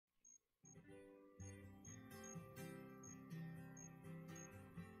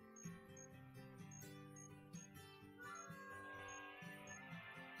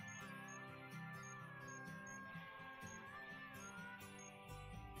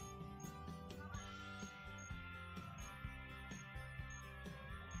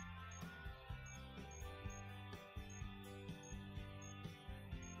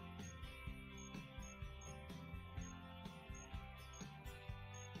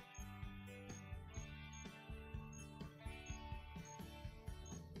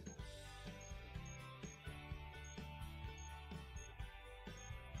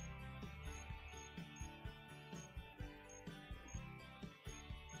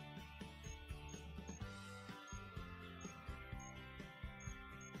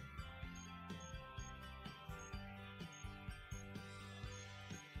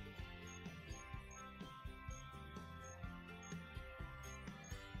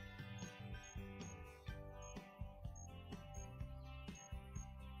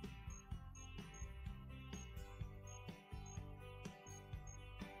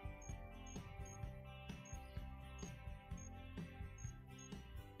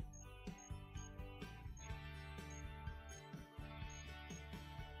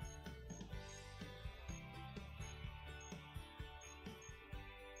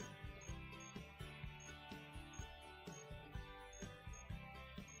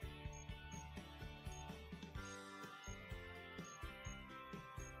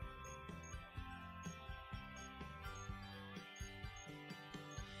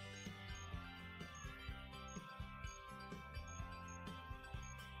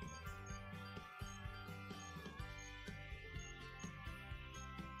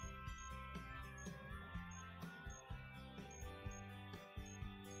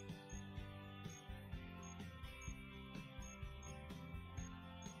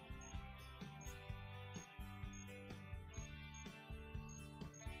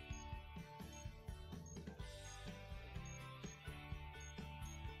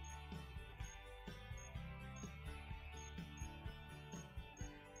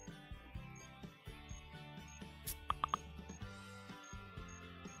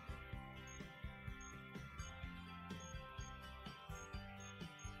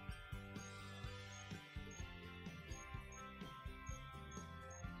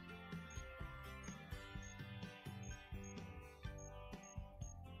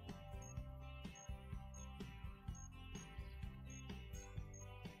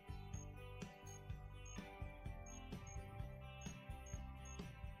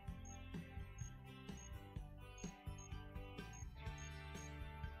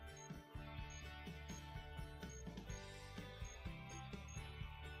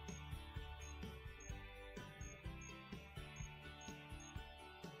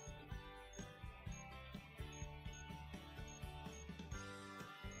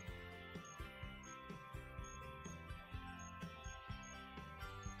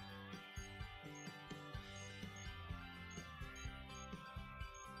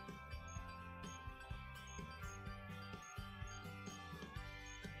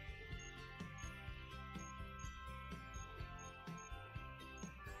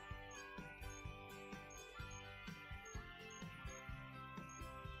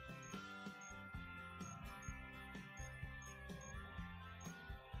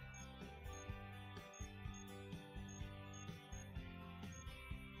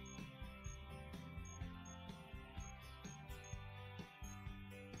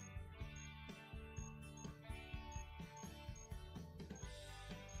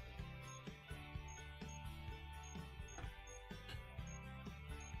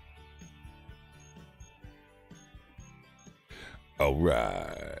All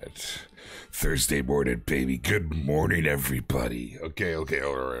right. Thursday morning, baby. Good morning, everybody. Okay. All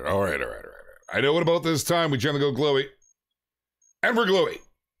right. I know what about this time. We generally go glowy. And we're glowy.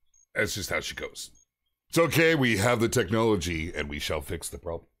 That's just how she goes. It's okay. We have the technology, and we shall fix the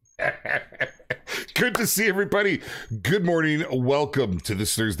problem. Good to see everybody. Good morning. Welcome to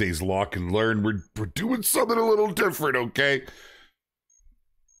this Thursday's Lock and Learn. We're doing something a little different, okay?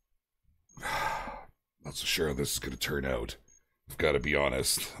 Not so sure how this is going to turn out. I've got to be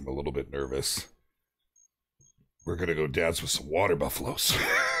honest. I'm a little bit nervous. We're going to go dance with some water buffaloes.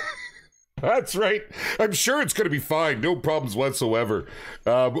 That's right. I'm sure it's going to be fine. No problems whatsoever.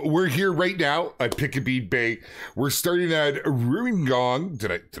 We're here right now at Piccabeen Bay. We're starting at Ruingong.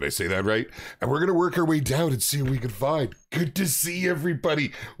 Did I say that right? And we're going to work our way down and see what we can find. Good to see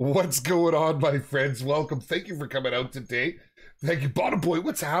everybody. What's going on, my friends? Welcome. Thank you for coming out today. Thank you. Bottom Boy,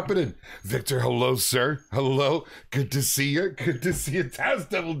 what's happening? Victor, hello, sir. Hello. Good to see you. Good to see you. Taz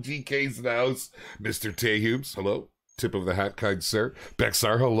Devil GK's in the house. Mr. Tehubes, hello. Tip of the hat, kind sir.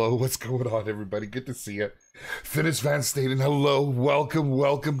 Bexar, hello. What's going on, everybody? Good to see you. Finis Van Staden, hello.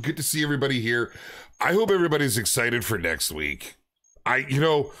 Welcome. Good to see everybody here. I hope everybody's excited for next week. I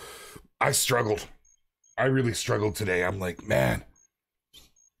struggled. I really struggled today. I'm like, man,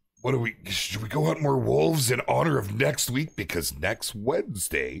 should we go hunt more wolves in honor of next week? Because next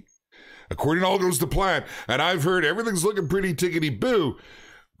Wednesday, according to all goes to plan, and I've heard everything's looking pretty tickety-boo,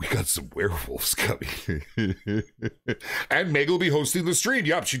 we got some werewolves coming. And Meg will be hosting the stream.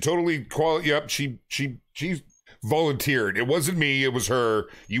 Yep, she totally she volunteered. It wasn't me, it was her.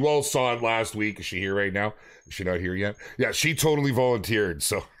 You all saw it last week. Is she here right now? Is she not here yet? Yeah, she totally volunteered,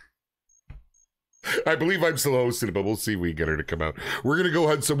 so I believe I'm still hosting it, but we'll see if we can get her to come out. We're going to go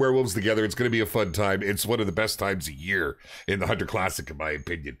hunt some werewolves together. It's going to be a fun time. It's one of the best times a year in the Hunter Classic, in my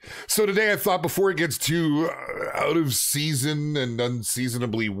opinion. So today I thought before it gets too out of season and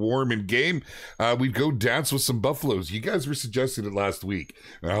unseasonably warm in game, we'd go dance with some buffaloes. You guys were suggesting it last week,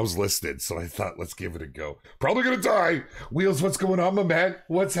 and I was listening, so I thought, let's give it a go. Probably going to die. Wheels, what's going on, my man?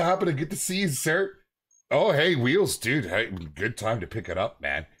 What's happening? Good to see you, sir. Oh, hey, Wheels, dude. Hey, good time to pick it up,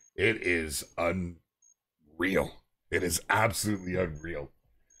 man. It is unreal. It is absolutely unreal.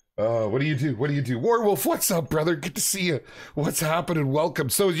 What do you do? Warwolf, what's up, brother? Good to see you. What's happening? Welcome.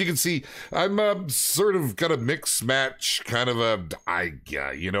 So as you can see, I'm sort of got a mix match kind of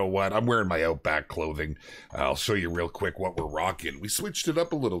you know what? I'm wearing my Outback clothing. I'll show you real quick what we're rocking. We switched it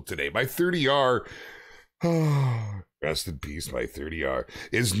up a little today. My 30R, rest in peace, my 30R,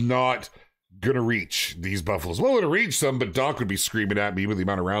 is not gonna reach these buffaloes. Well, it'll reach some, but Doc would be screaming at me with the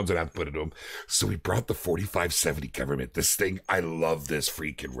amount of rounds I'd have to put into him. So we brought the 4570 government. This thing, I love this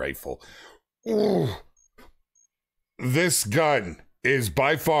freaking rifle. Ooh. This gun is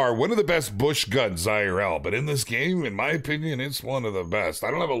by far one of the best bush guns IRL, but in this game, in my opinion, it's one of the best.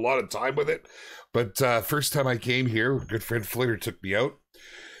 I don't have a lot of time with it, but first time I came here, good friend Flitter took me out.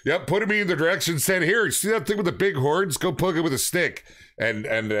 Yep, put me in the direction, said, here, see that thing with the big horns? Go poke it with a stick. And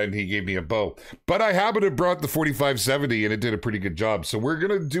he gave me a bow. But I happened to have brought the 4570, and it did a pretty good job. So we're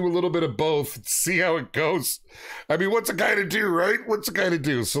going to do a little bit of both, see how it goes. I mean, what's a guy to do, right? What's a guy to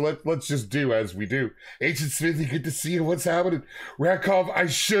do? So let's just do as we do. Ancient Smithy, good to see you. What's happening? Rakov, I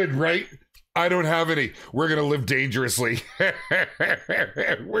should, right? I don't have any. We're going to live dangerously.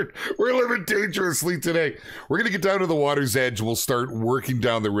 We're living dangerously today. We're going to get down to the water's edge. We'll start working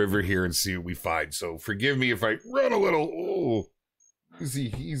down the river here and see what we find. So forgive me if I run a little. Oh,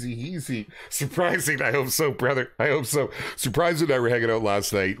 easy. Surprising. I hope so, brother. I hope so. Surprising and I were hanging out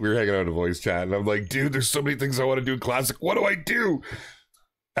last night. We were hanging out in a voice chat. And I'm like, dude, there's so many things I want to do in Classic. What do I do?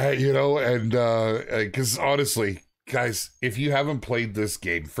 Because honestly, guys, if you haven't played this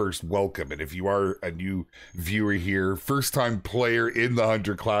game, first, welcome. And if you are a new viewer here, first-time player in the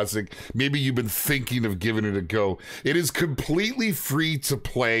Hunter Classic, maybe you've been thinking of giving it a go. It is completely free to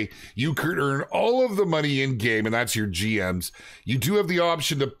play. You can earn all of the money in-game, and that's your GMs. You do have the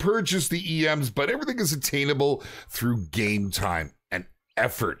option to purchase the EMs, but everything is attainable through game time and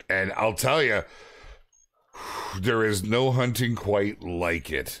effort. And I'll tell you, there is no hunting quite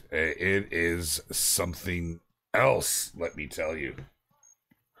like it. It is something else, let me tell you.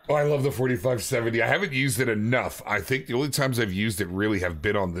 Oh, I love the 4570. I haven't used it enough. I think the only times I've used it really have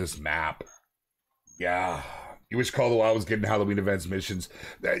been on this map. Yeah. You wish Call the Wild was getting Halloween events missions.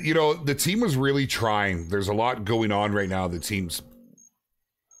 The team was really trying. There's a lot going on right now. The team's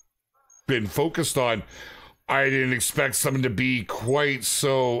been focused on. I didn't expect something to be quite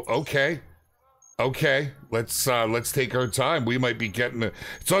so okay. Let's take our time. We might be getting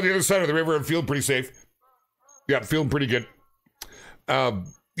it's on the other side of the river and feeling pretty safe. Yeah, feeling pretty good.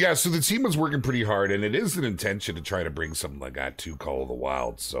 Yeah, so the team was working pretty hard, and it is an intention to try to bring something like that to Call of the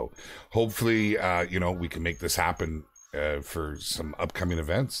Wild. So hopefully, we can make this happen for some upcoming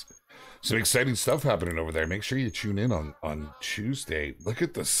events. Some exciting stuff happening over there. Make sure you tune in on Tuesday. Look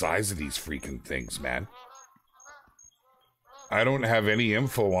at the size of these freaking things, man. I don't have any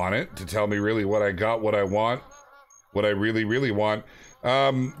info on it to tell me really what I got, what I want, what I really, really want.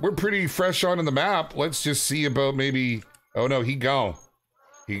 We're pretty fresh on the map. Let's just see about maybe... Oh, no, he gone.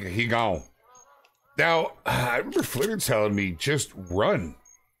 He gone. Now, I remember Flitter telling me, just run.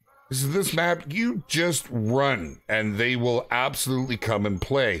 This map, you just run, and they will absolutely come and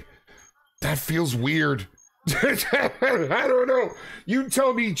play. That feels weird. I don't know. You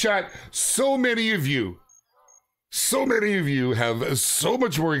tell me, chat, so many of you have so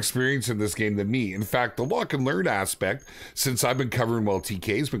much more experience in this game than me. In fact, the lock and learn aspect, since I've been covering while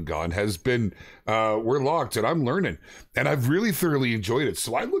TK's been gone, has been, we're locked and I'm learning. And I've really thoroughly enjoyed it.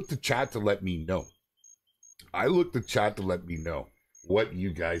 So I looked to chat to let me know. What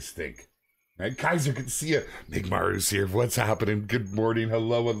you guys think. Right, Kaiser, good to see you. Migmar's here. What's happening? Good morning.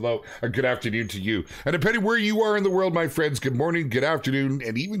 Hello. Good afternoon to you. And depending where you are in the world, my friends, good morning, good afternoon,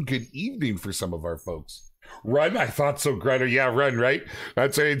 and even good evening for some of our folks. Run? I thought so, Greta. Yeah, run, right?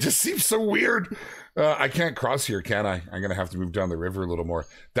 That's it. Just seems so weird. I can't cross here, can I? I'm going to have to move down the river a little more.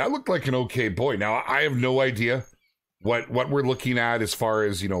 That looked like an okay boy. Now, I have no idea what we're looking at as far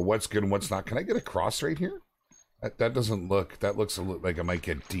as, what's good and what's not. Can I get a cross right here? That doesn't look... That looks a little like it might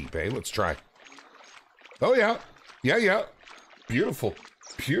get deep, eh? Let's try. Oh, yeah. Yeah. Beautiful.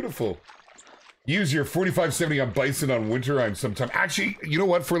 Use your 4570 on Bison on Winterrime sometime. Actually, you know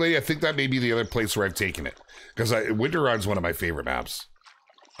what, Forley? I think that may be the other place where I've taken it. Because Winterrime's one of my favorite maps.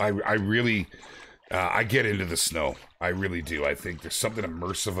 I really... I get into the snow. I really do. I think there's something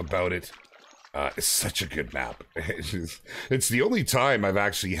immersive about it. It's such a good map. It's the only time I've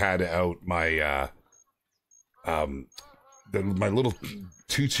actually had out my... my little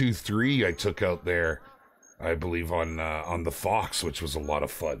 223 I took out there, I believe on the Fox, which was a lot of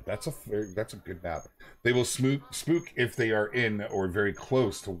fun. That's a good map. They will spook if they are in or very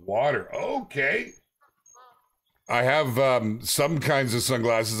close to water. Okay. I have some kinds of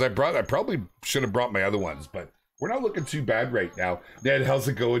sunglasses I probably should have brought my other ones, but we're not looking too bad right now. Ned, how's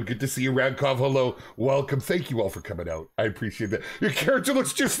it going? Good to see you, Radkov. Hello. Welcome. Thank you all for coming out. I appreciate that. Your character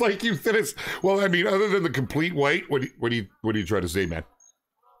looks just like you, Thinis. Well, I mean, other than the complete white, what do you try to say, man?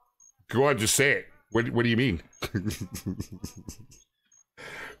 Go on, just say it. What do you mean?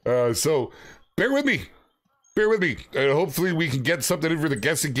 So, bear with me. Hopefully we can get something in for the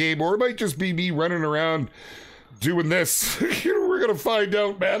guessing game, or it might just be me running around doing this. We're going to find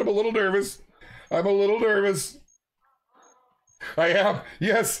out, man. I'm a little nervous. I am.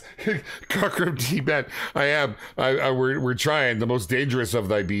 Yes. Cockrum T-Man. I am. We're trying the most dangerous of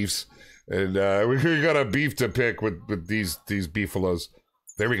thy beefs. And we got a beef to pick with these beefalos.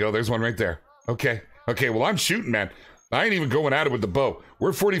 There we go. There's one right there. Okay. Well, I'm shooting, man. I ain't even going at it with the bow.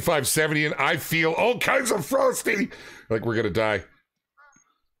 We're 45-70 and I feel all kinds of frosty. Like we're going to die.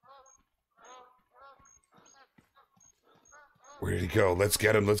 Where did he go? Let's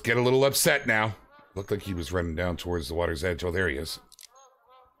get him. Let's get a little upset now. Looked like he was running down towards the water's edge. Oh, there he is.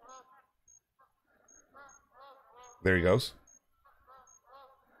 There he goes.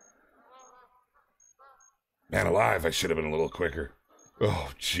 Man alive, I should have been a little quicker.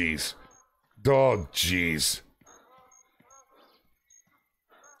 Oh, jeez.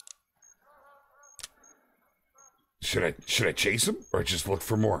 Should I chase him or just look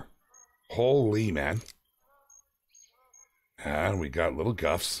for more? Holy man. And we got little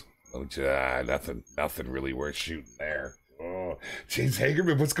guffs. Nothing really worth shooting there. Oh, James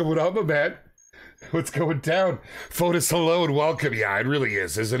Hagerman, what's going on, my man? What's going down? Fotis, hello and welcome. Yeah, it really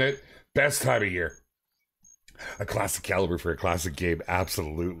is, isn't it? Best time of year. A classic caliber for a classic game.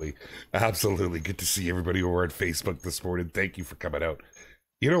 Absolutely. Good to see everybody over on Facebook this morning. Thank you for coming out.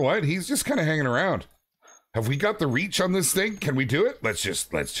 You know what? He's just kind of hanging around. Have we got the reach on this thing? Can we do it? Let's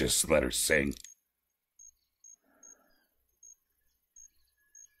just let her sing.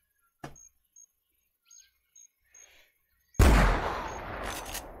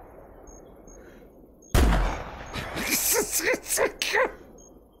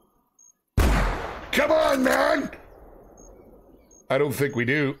 Come on, man! I don't think we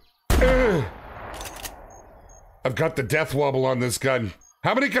do. Ugh. I've got the death wobble on this gun.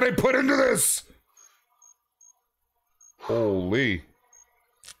 How many can I put into this? Holy.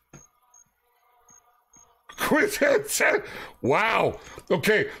 Quit it! Wow.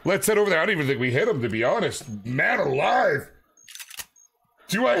 Okay, let's head over there. I don't even think we hit him, to be honest. Man alive.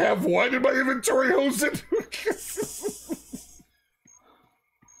 Do I have one in my inventory, Hosen?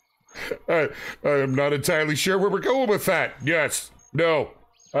 I'm not entirely sure where we're going with that. Yes. No.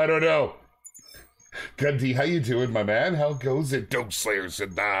 I don't know. Gundy, how you doing, my man? How goes it? Dope Slayers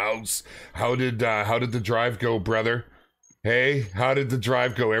in the house. How did the drive go, brother? Hey, how did the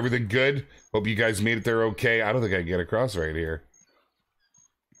drive go? Everything good? Hope you guys made it there okay. I don't think I can get across right here.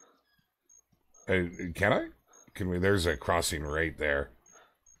 Can I? Can we? There's a crossing right there.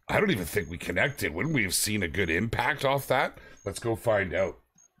 I don't even think we connected. Wouldn't we have seen a good impact off that? Let's go find out.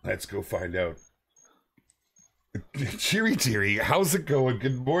 Let's go find out. Cheery Teary, how's it going?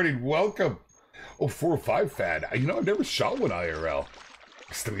 Good morning. Welcome. Oh, 405 fan. You know, I've never shot one IRL.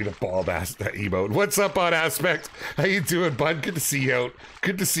 Still need a ball ass emote. What's up on Aspect? How you doing, bud? Good to see you out.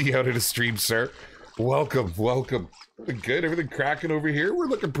 Good to see you out in a stream, sir. Welcome, welcome. Everything good? Everything cracking over here? We're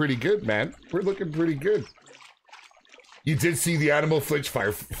looking pretty good, man. We're looking pretty good. You did see the animal flinch,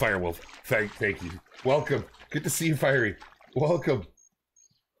 Firewolf. Thank you. Welcome. Good to see you, Fiery. Welcome.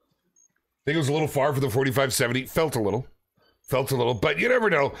 I think it was a little far for the 4570. Felt a little, but you never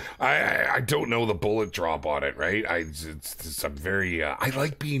know. I don't know the bullet drop on it, right? I'm very, I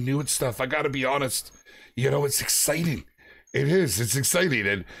like being new at stuff. I gotta be honest. You know, it's exciting. It is. It's exciting.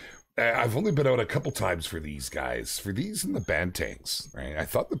 And I've only been out a couple times for these guys. For these and the Bantangs, right? I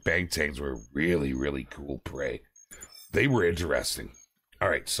thought the Bantangs were really, really cool prey. They were interesting. All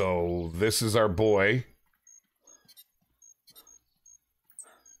right, so this is our boy.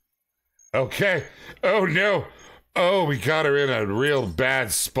 Okay. Oh, no. Oh, we got her in a real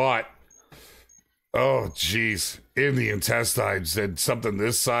bad spot. Oh, geez. In the intestines. And something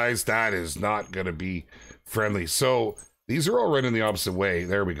this size, that is not going to be friendly. So these are all running the opposite way.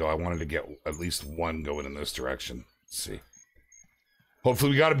 There we go. I wanted to get at least one going in this direction. Let's see.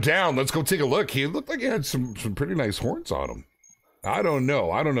 Hopefully we got him down. Let's go take a look. He looked like he had some pretty nice horns on him. I don't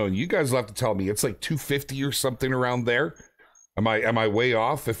know. You guys will have to tell me. It's like 250 or something around there. Am I way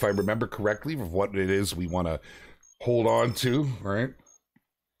off if I remember correctly of what it is we want to hold on to, right?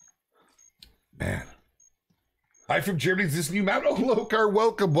 Man. Hi from Germany. Is this new map? Oh, Lokar,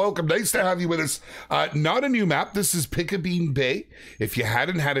 welcome. Nice to have you with us. Not a new map. This is Piccabeen Bay. If you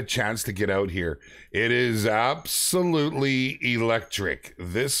hadn't had a chance to get out here, it is absolutely electric.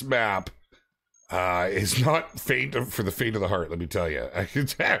 This map is not for the faint of the heart, let me tell you.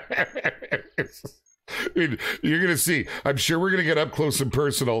 You're going to see. I'm sure we're going to get up close and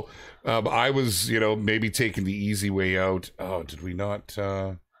personal. I was, maybe taking the easy way out. Oh, did we not...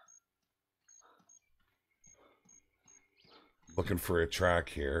 Looking for a track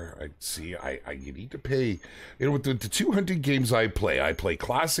here. I see. You need to pay. With the two hunting games I play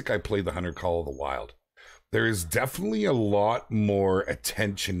Classic, I play the Hunter Call of the Wild. There is definitely a lot more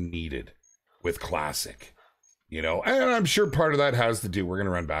attention needed with Classic. And I'm sure part of that has to do, we're going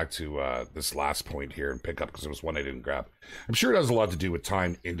to run back to this last point here and pick up because it was one I didn't grab. I'm sure it has a lot to do with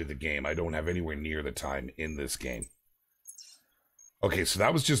time into the game. I don't have anywhere near the time in this game. Okay, so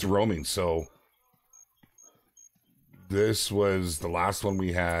that was just roaming. So this was the last one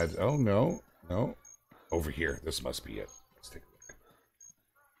we had. Oh, no. Over here. This must be it. Let's take a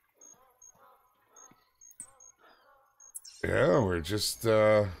look. Yeah, we're just...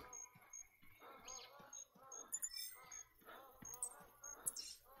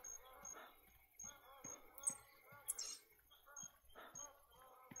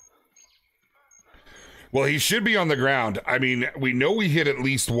 Well, he should be on the ground. I mean, we know we hit at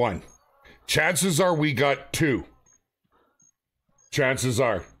least one. Chances are we got two. Chances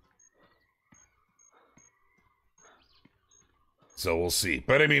are. So we'll see.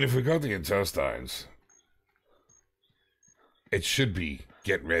 But I mean, if we got the intestines, it should be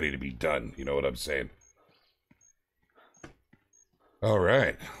getting ready to be done. You know what I'm saying? All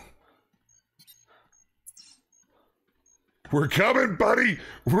right. We're coming, buddy.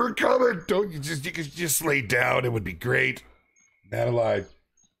 We're coming. You can just lay down. It would be great. Man alive.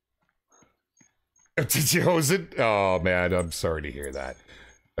 Did you hose it? Oh, man. I'm sorry to hear that.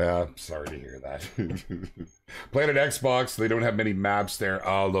 Sorry to hear that. Playing an Xbox. They don't have many maps there.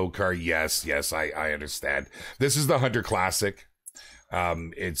 Oh, Lokar. Yes, I understand. This is the Hunter Classic.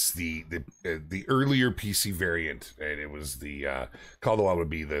 It's the earlier PC variant, and it was the Call of the Wild would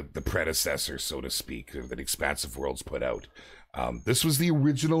be the predecessor, so to speak, that Expansive Worlds put out. This was the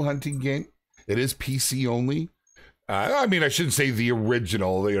original hunting game. It is PC only. I mean, I shouldn't say the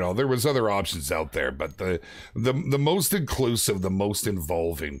original. There was other options out there, but the most inclusive, the most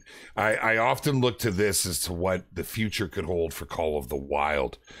involving. I often look to this as to what the future could hold for Call of the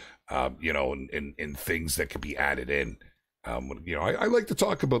Wild. In things that could be added in. I like to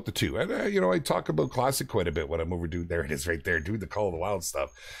talk about the two. And, I talk about Classic quite a bit when I'm overdoing. There it is right there, doing the Call of the Wild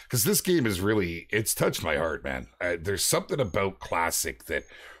stuff. Because this game is really, it's touched my heart, man. There's something about Classic that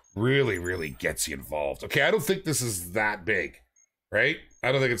really, really gets you involved. Okay, I don't think this is that big, right?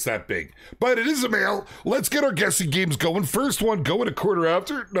 I don't think it's that big, but it is a male. Let's get our guessing games going. First one going a quarter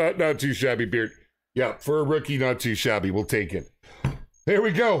after. Not too shabby, Beard. Yeah, for a rookie, not too shabby. We'll take it. There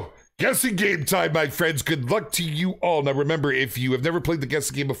we go. Guessing game time, my friends. Good luck to you all. Now, remember, if you have never played the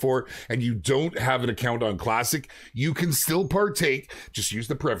guessing game before and you don't have an account on Classic, you can still partake. Just use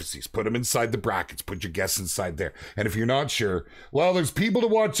the parentheses. Put them inside the brackets. Put your guess inside there. And if you're not sure, well, there's people to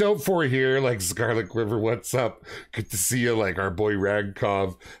watch out for here, like Scarlet Quiver. What's up? Good to see you. Like our boy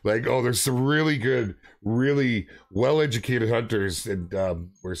Ragkov. Like, oh, there's some really good, really well-educated hunters, and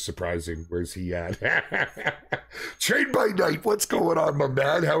we're surprising. Where's he at? Trade by night. What's going on, my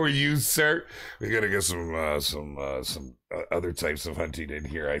man? How are you, sir? We gotta get some other types of hunting in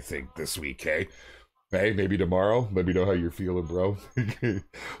here, I think, this week, hey? Hey, maybe tomorrow. Let me know how you're feeling, bro.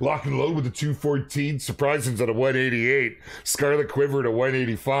 Lock and load with the 214. Surprising's at a 188. Scarlet Quiver at a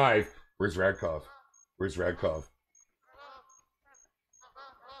 185. Where's Radkov? Where's Radkov?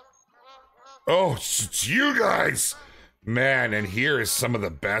 Oh, it's you guys! Man, and here is some of the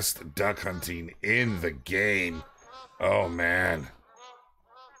best duck hunting in the game. Oh, man.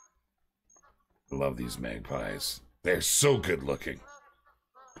 I love these magpies. They're so good looking.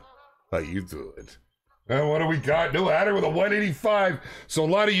 How you doing? And what do we got? No adder with a 185. So a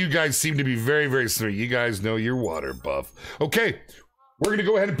lot of you guys seem to be very, very smart. You guys know you're water buff. Okay, we're going to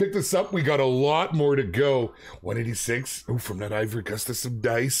go ahead and pick this up. We got a lot more to go. 186. Oh, from that Ivor Augustus, some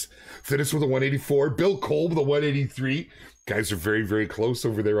dice. Finis with a 184. Bill Cole with a 183. Guys are very, very close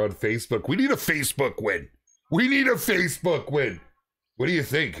over there on Facebook. We need a Facebook win. We need a Facebook win. What do you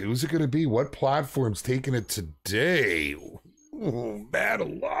think? Who's it going to be? What platform's taking it today? Oh, man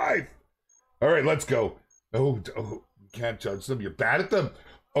alive. All right, let's go. Oh, you can't judge them. You're bad at them.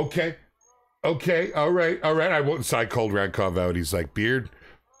 Okay. Okay, all right. I won't. So I called Radkov out. He's like, Beard,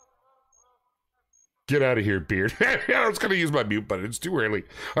 get out of here, Beard. I was going to use my mute button. It's too early.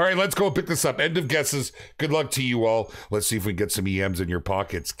 All right, let's go pick this up. End of guesses. Good luck to you all. Let's see if we can get some EMs in your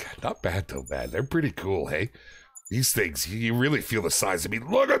pockets. God, not bad, though, man. They're pretty cool, hey? These things, you really feel the size. I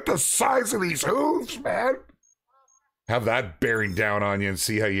mean, look at the size of these hooves, man. Have that bearing down on you and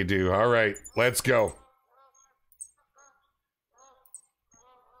see how you do. All right, let's go.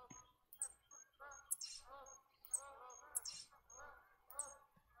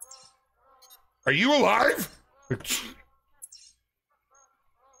 Are you alive?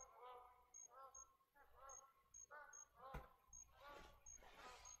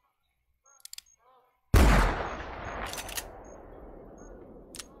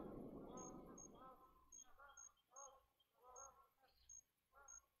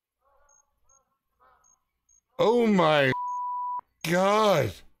 Oh my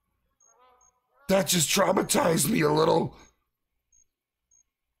God. That just traumatized me a little.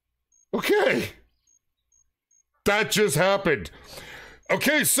 Okay. That just happened.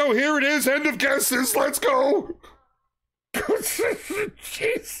 Okay, so here it is. End of guesses. Let's go.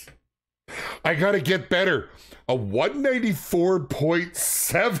 Jeez. I gotta get better. A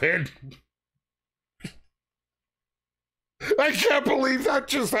 194.7. I can't believe that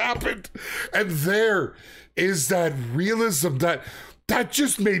just happened. And there is that realism that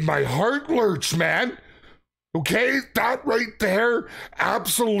just made my heart lurch, man. Okay, that right there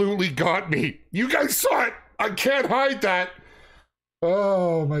absolutely got me. You guys saw it. I can't hide that.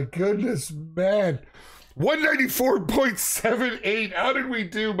 Oh my goodness, man. 194.78. How did we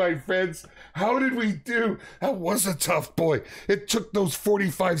do, my friends? How did we do? That was a tough boy. It took those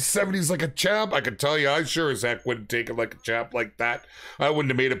 4570s like a champ. I can tell you, I sure as heck wouldn't take it like a champ like that. I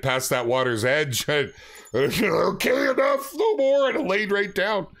wouldn't have made it past that water's edge. Okay, enough, no more. And it laid right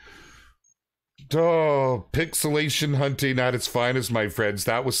down. Oh, pixelation hunting at its finest, my friends.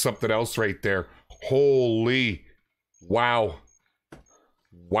 That was something else right there. Holy. Wow.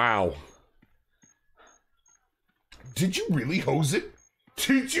 Wow. Did you really hose it?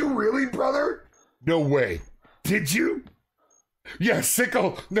 Did you really, brother? No way. Did you? Yeah,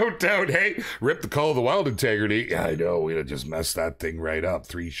 sickle, no doubt, hey? Rip the Call of the Wild integrity. Yeah, I know, we'd have just messed that thing right up.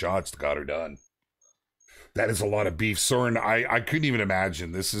 3 shots, got her done. That is a lot of beef. Soren, I couldn't even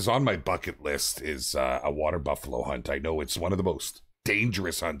imagine. This is on my bucket list, is a water buffalo hunt. I know it's one of the most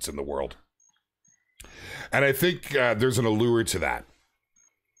dangerous hunts in the world. And I think there's an allure to that.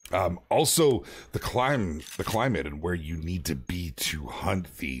 Also, the climate and where you need to be to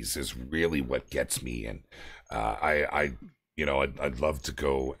hunt these is really what gets me. And I'd love to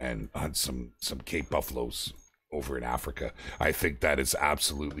go and hunt some Cape buffaloes over in Africa. I think that is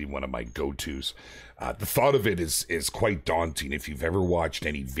absolutely one of my go-tos. The thought of it is quite daunting. If you've ever watched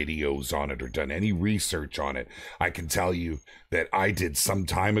any videos on it or done any research on it, I can tell you that I did some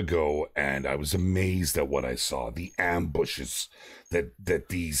time ago, and I was amazed at what I saw. The ambushes that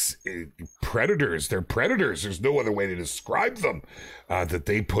these predators, they're predators. There's no other way to describe them, that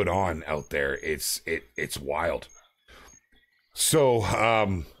they put on out there. It's wild. So,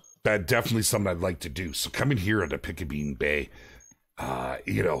 that definitely something I'd like to do. So coming here onto Piccabeen Bay,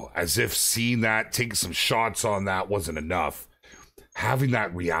 you know, as if seeing that, taking some shots on that wasn't enough. Having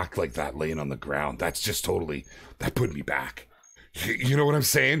that react like that laying on the ground, that's just totally, that put me back. You know what I'm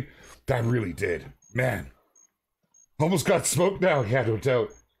saying? That really did. Man. Almost got smoked now, yeah, no doubt.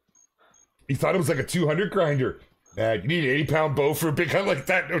 He thought it was like a 200 grinder. Man, you need an 80-pound bow for a big hunt like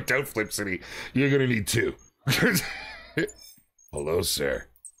that? No doubt, Flip City. You're gonna need two. Hello, sir.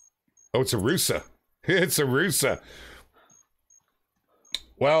 Oh, it's a Rusa. It's a Rusa.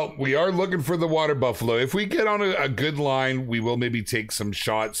 Well, we are looking for the water buffalo. If we get on a good line, we will maybe take some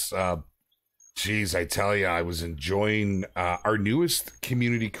shots. Geez, I tell you, I was enjoying our newest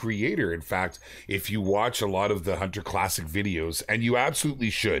community creator. In fact, if you watch a lot of the Hunter Classic videos, and you absolutely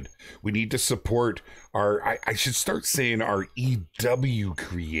should, we need to support our, I should start saying our EW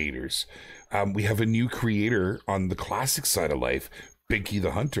creators. We have a new creator on the classic side of life, Binky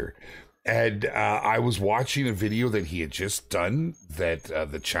the Hunter. And I was watching a video that he had just done that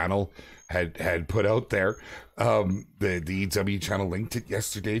the channel had put out there. The EW channel linked it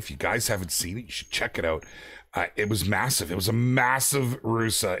yesterday. If you guys haven't seen it, you should check it out. It was massive. It was a massive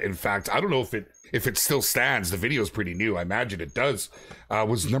Rusa. In fact, I don't know if it still stands. The video is pretty new. I imagine it does.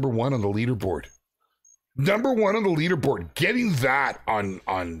 Was number one on the leaderboard. Number one on the leaderboard. Getting that on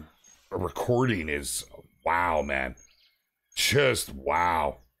a recording is wow, man. Just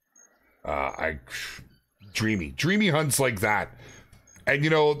wow. Dreamy hunts like that. And you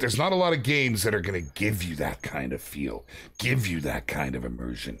know, there's not a lot of games that are going to give you that kind of feel, give you that kind of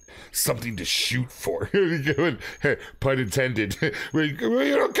immersion, something to shoot for. Pun intended. You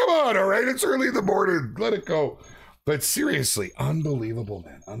know, come on, all right, it's early in the morning, let it go. But seriously, unbelievable,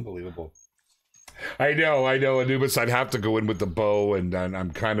 man, unbelievable. I know, Anubis, I'd have to go in with the bow, and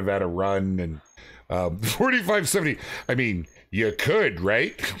I'm kind of at a run, and 4570, I mean, you could,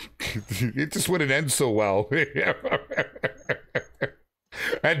 right? It just wouldn't end so well.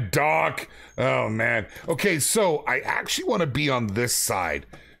 And Doc, oh man. Okay, so I actually want to be on this side,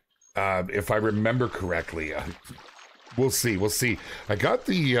 if I remember correctly. We'll see. I got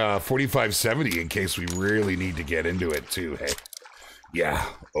the 4570 in case we really need to get into it too. Hey, yeah,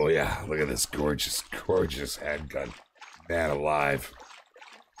 oh yeah. Look at this gorgeous handgun, man alive.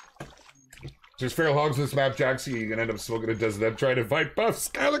 There's feral hogs in this map, Jaxie. You're gonna end up smoking a dozen of them trying to fight Buff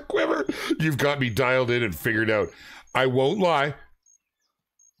Skylar Quiver. You've got me dialed in and figured out. I won't lie.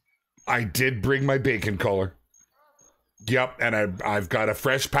 I did bring my bacon collar. Yep, and I've got a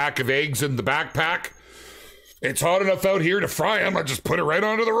fresh pack of eggs in the backpack. It's hot enough out here to fry them. I just put it right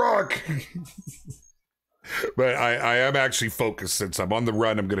onto the rock. But I am actually focused. Since I'm on the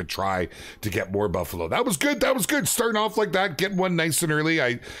run, I'm going to try to get more buffalo. That was good. Starting off like that, getting one nice and early.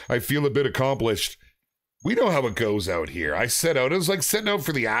 I feel a bit accomplished. We know how it goes out here. I set out. It was like setting out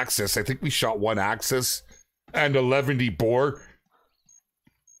for the Axis. I think we shot one Axis and 11 boar.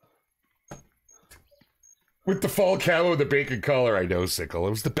 With the fall camo and the bacon collar. I know, Sickle. It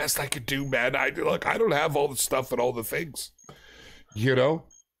was the best I could do, man. Look, I don't have all the stuff and all the things. You know?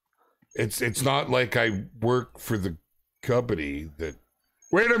 It's not like I work for the company that...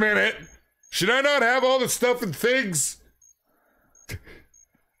 Wait a minute! Should I not have all the stuff and things?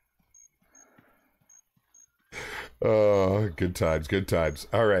 Oh, good times.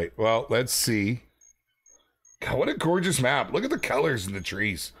 All right, well, let's see. God, what a gorgeous map. Look at the colors in the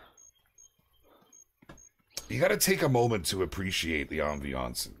trees. You got to take a moment to appreciate the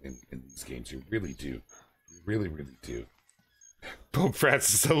ambiance in these games. You really do. You really do. Pope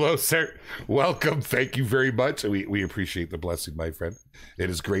Francis, hello, sir. Welcome. Thank you very much. We appreciate the blessing, my friend. It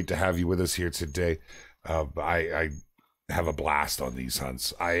is great to have you with us here today. I have a blast on these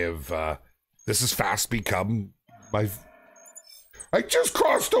hunts. This has fast become my... I just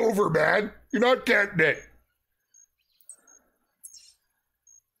crossed over, man. You're not getting it.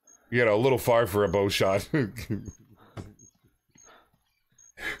 You know, a little far for a bow shot.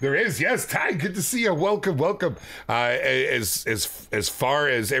 There is, yes, Ty, good to see you. Welcome. As far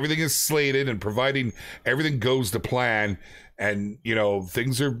as everything is slated and providing everything goes to plan, and you know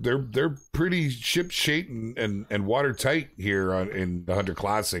things are they're pretty ship shape and watertight here in the Hunter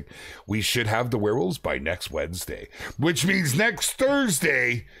Classic. We should have the werewolves by next Wednesday, which means next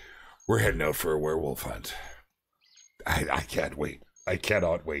Thursday we're heading out for a werewolf hunt. I can't wait. I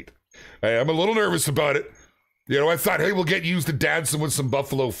cannot wait. I'm a little nervous about it. You know, I thought, hey, we'll get used to dancing with some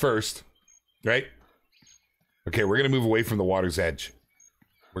buffalo first, right? Okay, we're gonna move away from the water's edge.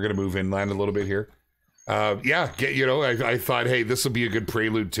 We're gonna move inland a little bit here. Yeah, I thought, hey, this will be a good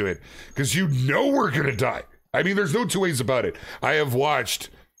prelude to it, because you know we're gonna die. I mean, there's no two ways about it. I have watched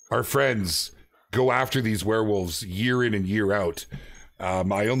our friends go after these werewolves year in and year out.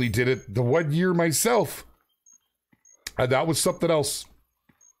 I only did it the 1 year myself. And that was something else.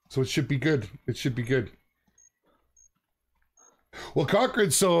 So it should be good. It should be good. Well,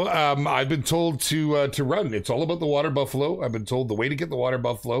 Cochrane, so I've been told to run. It's all about the water buffalo. I've been told the way to get the water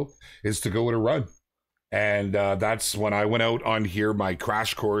buffalo is to go on a run. And that's when I went out on here. My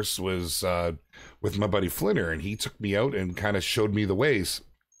crash course was with my buddy Flinner, and he took me out and kind of showed me the ways.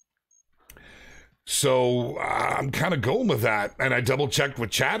 So I'm kind of going with that. And I double checked with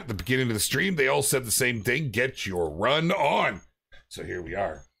chat at the beginning of the stream. They all said the same thing. Get your run on. So here we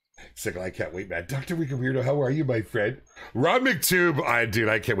are. Sickle, I can't wait, man. Dr. Wicca Weirdo, how are you, my friend? Ron McTube, dude,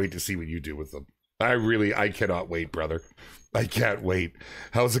 I can't wait to see what you do with them. I cannot wait, brother. I can't wait.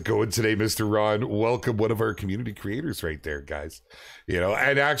 How's it going today, Mr. Ron? Welcome, one of our community creators right there, guys. You know,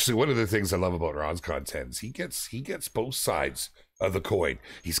 and actually one of the things I love about Ron's content is he gets both sides of the coin.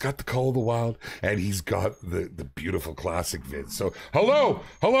 He's got the Call of the Wild, and he's got the beautiful classic vids. So,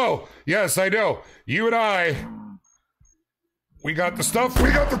 hello. Yes, I know. You and I, we got the stuff. We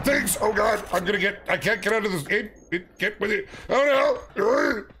got the things. Oh, God, I can't get out of this. Get with it. Oh,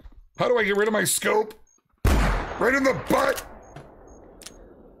 no. How do I get rid of my scope? Right in the butt.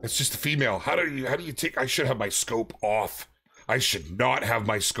 It's just a female. How do you take, I should have my scope off. I should not have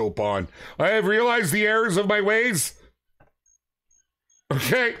my scope on. I have realized the errors of my ways.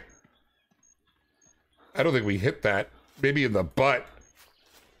 Okay. I don't think we hit that. Maybe in the butt.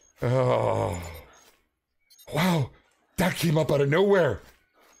 Oh. Wow. That came up out of nowhere.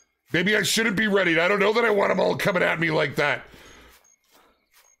 Maybe I shouldn't be ready. I don't know that I want them all coming at me like that.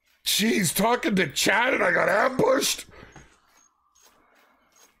 Jeez, talking to chat and I got ambushed.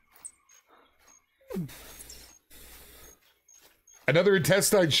 Another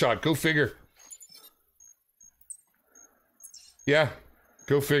intestine shot. Go figure. Yeah,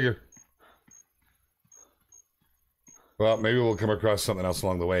 go figure. Well, maybe we'll come across something else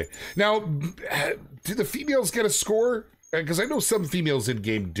along the way. Now, do the females get a score? Because I know some females in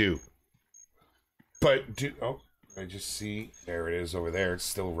game do. But oh, I just see, there it is over there. It's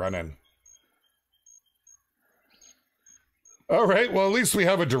still running. All right, well, at least we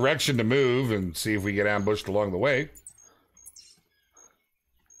have a direction to move and see if we get ambushed along the way.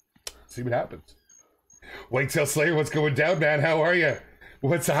 See what happens. Whitetail Slayer, what's going down, man? How are you?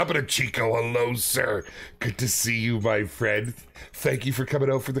 What's happening, Chico? Hello, sir. Good to see you, my friend. Thank you for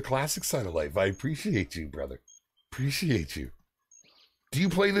coming out for the classic side of life. I appreciate you, brother. Appreciate you. Do you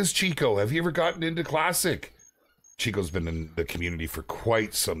play this, Chico? Have you ever gotten into classic? Chico's been in the community for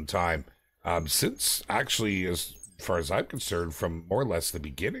quite some time. Since, actually, as far as I'm concerned, from more or less the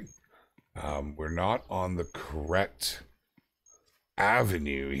beginning. We're not on the correct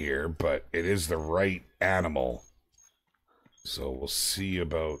avenue here, but it is the right animal. So we'll see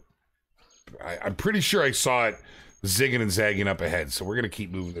about... I'm pretty sure I saw it zigging and zagging up ahead, so we're going to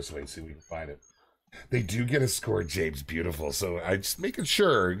keep moving this way, see if we can find it. They do get a score, James. Beautiful. So I'm just making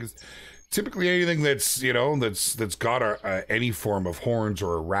sure, because typically anything that's, you know, that's got any form of horns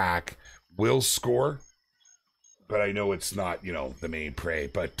or a rack will score. But I know it's not, you know, the main prey.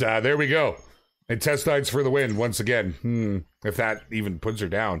 But there we go. Intestines for the win once again. If that even puts her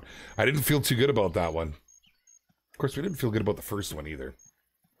down. I didn't feel too good about that one. Of course, we didn't feel good about the first one either.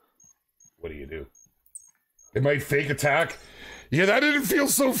 What do you do? It might fake attack. Yeah, that didn't feel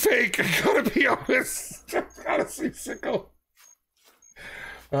so fake. I gotta be honest. Honestly, Sickle.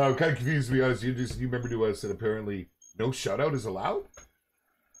 I'm kind of confused, to be honest. You remember to us that apparently no shutout is allowed?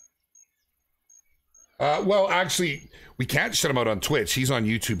 Well, actually, we can't shut him out on Twitch. He's on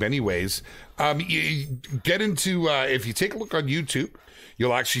YouTube anyways. You get into, if you take a look on YouTube,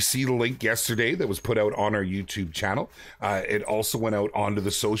 you'll actually see the link yesterday that was put out on our YouTube channel. It also went out onto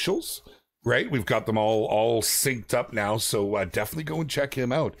the socials, right? We've got them all synced up now, so definitely go and check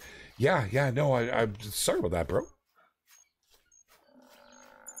him out. Yeah, no, I'm sorry about that, bro.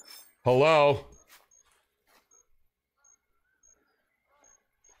 Hello?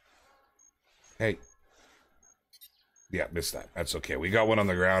 Hey. Yeah, missed that. That's okay. We got one on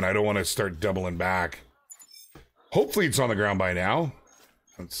the ground. I don't want to start doubling back. Hopefully it's on the ground by now.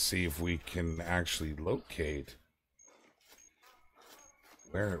 Let's see if we can actually locate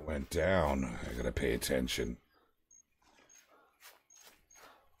where it went down. I gotta pay attention.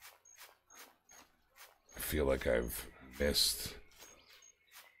 I feel like I've missed?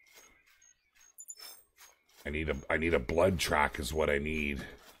 I need a blood track is what I need.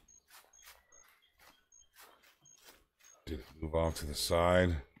 Did it move off to the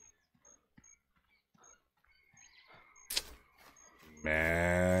side?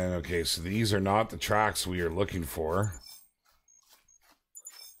 Man, okay, so these are not the tracks we are looking for.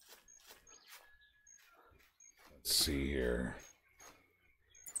 Let's see here.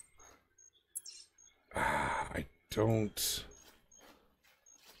 I don't...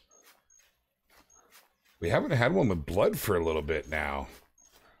 We haven't had one with blood for a little bit now.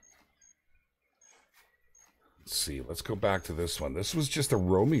 Let's see, let's go back to this one. This was just a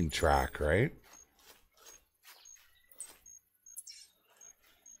roaming track, right?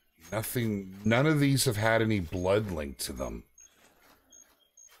 None of these have had any blood linked to them.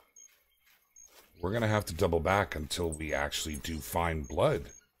 We're gonna have to double back until we actually do find blood.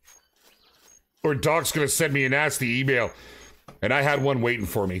 Or Doc's gonna send me a nasty email. And I had one waiting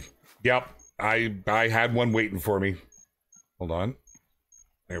for me. Yep, I had one waiting for me. Hold on.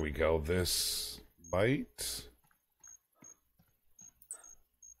 There we go. This might...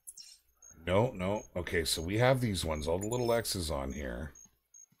 No. Okay, so we have these ones. All the little X's on here.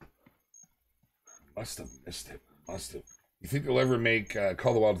 Must have missed it. Must have. You think they'll ever make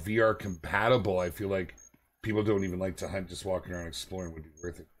Call of the Wild VR compatible? I feel like people don't even like to hunt. Just walking around exploring would be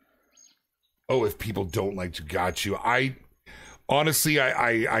worth it. Oh, if people don't like to, got you. Honestly,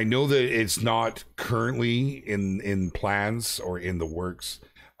 I know that it's not currently in plans or in the works.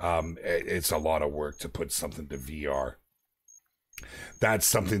 It's a lot of work to put something to VR. That's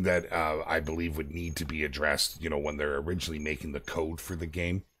something that I believe would need to be addressed, you know, when they're originally making the code for the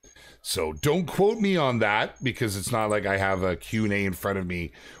game. So don't quote me on that, because it's not like I have a Q&A in front of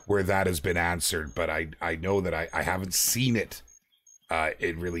me where that has been answered. But I know that I haven't seen it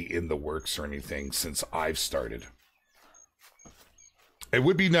really in the works or anything since I've started. It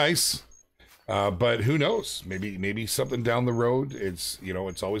would be nice, but who knows? Maybe something down the road. It's, you know,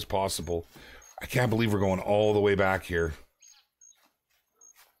 it's always possible. I can't believe we're going all the way back here.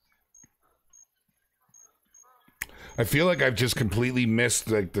 I feel like I've just completely missed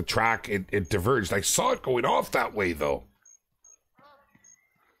like the track. It diverged. I saw it going off that way though.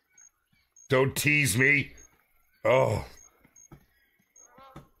 Don't tease me. Oh,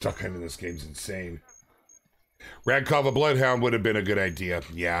 duck hunting in this game's insane. Radkov Bloodhound would have been a good idea.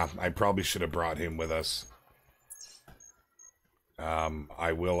 Yeah, I probably should have brought him with us.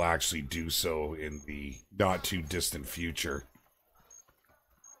 I will actually do so in the not too distant future.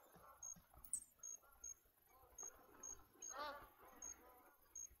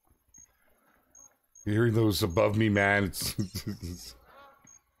 You hearing those above me, man? It's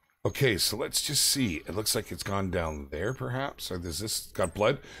okay, so let's just see. It looks like it's gone down there, perhaps. Or does this got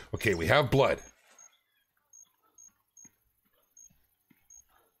blood? Okay, we have blood.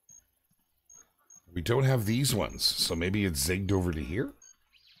 We don't have these ones, so maybe it's zigged over to here.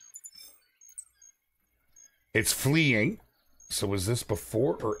 It's fleeing. So was this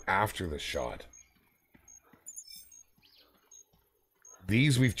before or after the shot?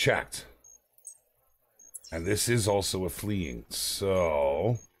 These we've checked. And this is also a fleeing,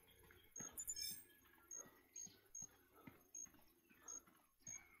 so...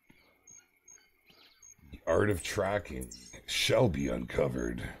 The art of tracking shall be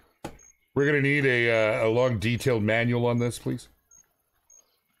uncovered. We're going to need a long, detailed manual on this, please.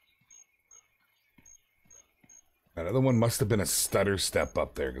 Another one must have been a stutter step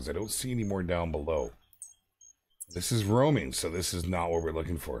up there, because I don't see any more down below. This is roaming, so this is not what we're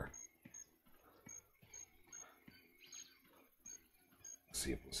looking for.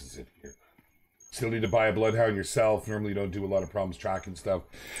 See if this is it here. Still need to buy a bloodhound yourself. Normally you don't do a lot of problems tracking stuff.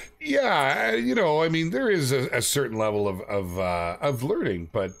 Yeah, you know, I mean, there is a certain level of learning,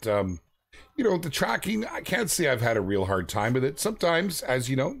 but you know, the tracking, I can't say I've had a real hard time with it. Sometimes, as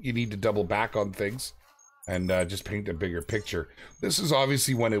you know, you need to double back on things and just paint a bigger picture. This is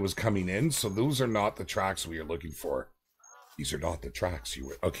obviously when it was coming in, so those are not the tracks we are looking for. These are not the tracks you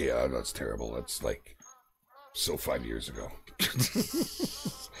were... Okay, that's terrible. That's like so 5 years ago.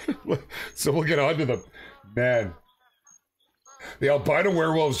 So we'll get on to the... Man. The albino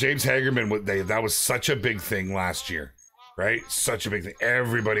werewolves, James Hagerman, that was such a big thing last year. Right? Such a big thing.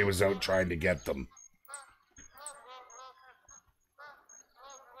 Everybody was out trying to get them.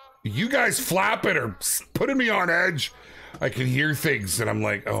 You guys flapping or putting me on edge. I can hear things and I'm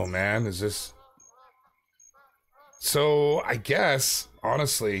like, oh man, is this... So I guess,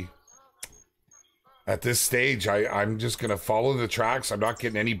 honestly, at this stage, I'm just going to follow the tracks. I'm not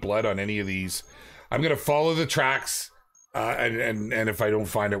getting any blood on any of these. I'm going to follow the tracks. And if I don't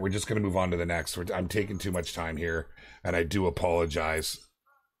find it, we're just going to move on to the next. I'm taking too much time here. and I do apologize.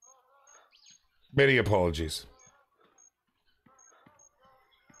 Many apologies.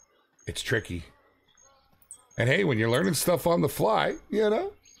 It's tricky. And hey, when you're learning stuff on the fly, you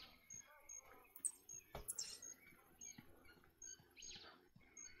know.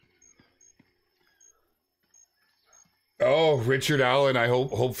 Oh, Richard Allen, I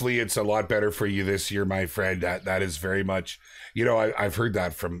hopefully it's a lot better for you this year, my friend. That is very much, you know, I've heard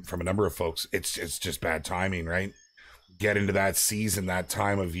that from a number of folks. It's just bad timing, right? Get into that season, that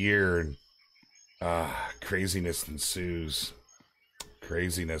time of year, and craziness ensues.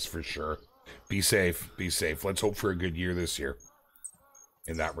 Craziness for sure. Be safe. Be safe. Let's hope for a good year this year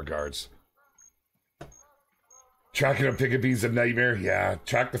in that regards. Tracking up Piccabeen's a nightmare. Yeah,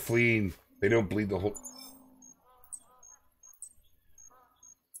 track the fleeing. They don't bleed the whole...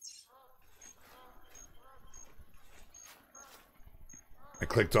 I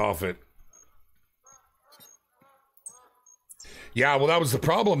clicked off it. Yeah, well, that was the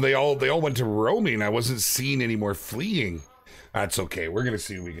problem. They all went to roaming. I wasn't seeing any more fleeing. That's okay. We're gonna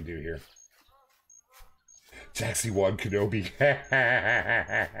see what we can do here. Jaxie won Kenobi.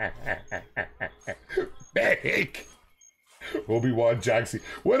 Make Obi-Wan Jaxie.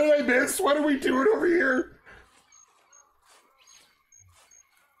 What did I miss? What are we doing over here?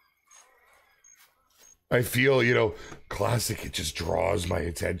 I feel, you know, classic. It just draws my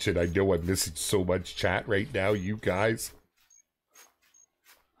attention. I know I'm missing so much chat right now, you guys.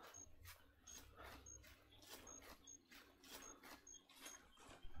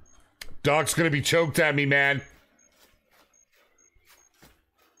 Doc's gonna be choked at me, man.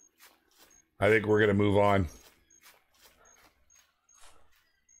 I think we're gonna move on.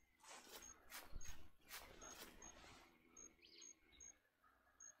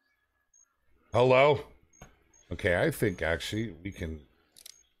 Hello? Okay, I think actually we can...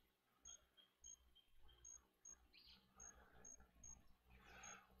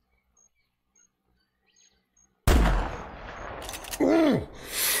 Ooh.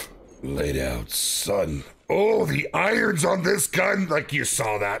 Laid out, son. Oh, the irons on this gun, like you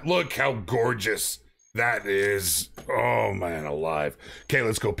saw that. Look how gorgeous that is. Oh, man, alive. Okay,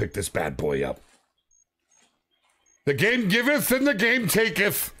 let's go pick this bad boy up. The game giveth and the game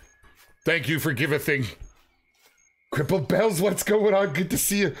taketh. Thank you for givething. Crippled Bells, what's going on? Good to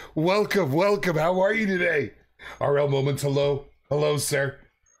see you. Welcome, welcome. How are you today? RL Moments, hello. Hello, sir.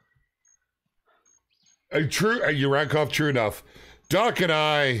 True, you rank off true enough. Doc and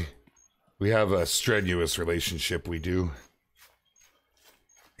I... We have a strenuous relationship, we do.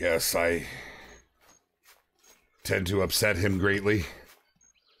 Yes, I tend to upset him greatly.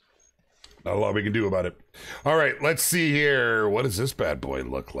 Not a lot we can do about it. All right, let's see here. What does this bad boy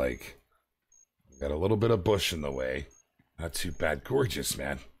look like? Got a little bit of bush in the way. Not too bad. Gorgeous,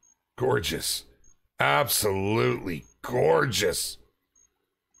 man. Gorgeous. Absolutely gorgeous.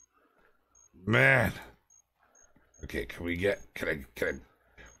 Man. Okay, can I...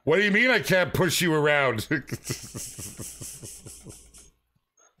 What do you mean I can't push you around?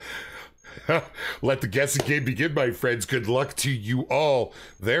 Let the guessing game begin, my friends. Good luck to you all.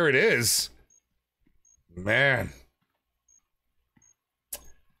 There it is. Man.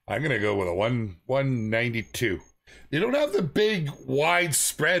 I'm going to go with a 192. You don't have the big wide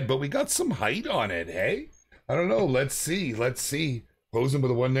spread, but we got some height on it, hey? I don't know. Let's see. Let's see. Closing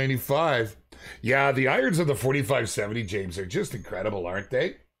with a 195. Yeah, the irons of the 4570, James, are just incredible, aren't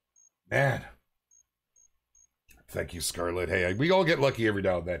they? Man. Thank you, Scarlett. Hey, we all get lucky every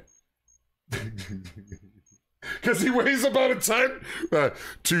now and then. Because he weighs about a ton.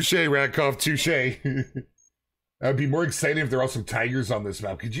 Touche, Radkoff, touche. I'd be more excited if there are also tigers on this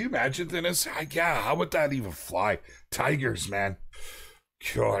map. Could you imagine, Dennis? Yeah, how would that even fly? Tigers, man.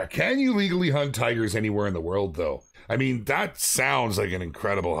 God, can you legally hunt tigers anywhere in the world, though? I mean, that sounds like an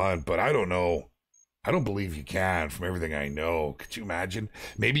incredible hunt, but I don't know. I don't believe you can, from everything I know. Could you imagine?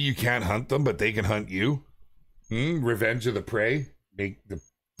 Maybe you can't hunt them, but they can hunt you? Revenge of the prey? Make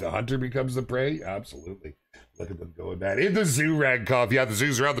the hunter becomes the prey? Absolutely. Look at them going that. In the zoo, Radkoff. Yeah, the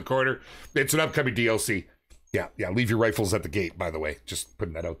zoo's around the corner. It's an upcoming DLC. Yeah, leave your rifles at the gate, by the way. Just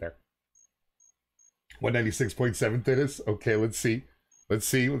putting that out there. 196.7 Dennis. Okay, let's see. Let's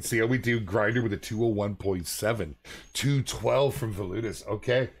see how we do. Grinder with a 201.7. 212 from Valutis.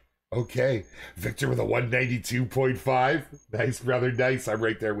 Okay. Victor with a 192.5. Nice, brother. Nice. I'm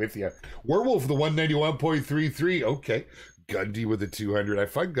right there with you. Werewolf with a 191.33. Okay. Gundy with a 200. I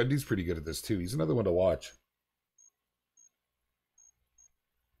find Gundy's pretty good at this, too. He's another one to watch.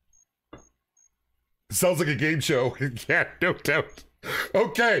 Sounds like a game show. Yeah, no doubt.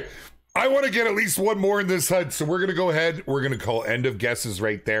 Okay. I want to get at least one more in this HUD, so we're going to go ahead. We're going to call end of guesses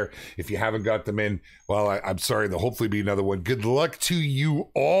right there. If you haven't got them in, well, I'm sorry. There'll hopefully be another one. Good luck to you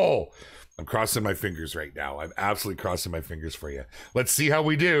all. I'm crossing my fingers right now. I'm absolutely crossing my fingers for you. Let's see how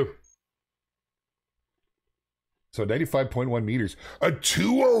we do. So 95.1 meters. A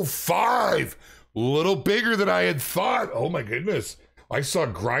 205. A little bigger than I had thought. Oh, my goodness. I saw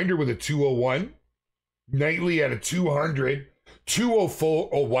Grinder with a 201. Knightley at a 200. 204.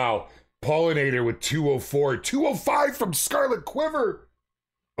 Oh, wow. Pollinator with 204. 205 from Scarlet Quiver.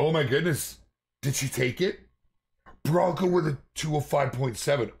 Oh, my goodness. Did she take it? Bronco with a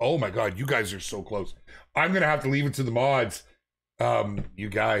 205.7. Oh, my God. You guys are so close. I'm going to have to leave it to the mods. You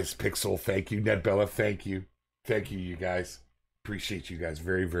guys, Pixel, thank you. Nedbella, thank you. Thank you, you guys. Appreciate you guys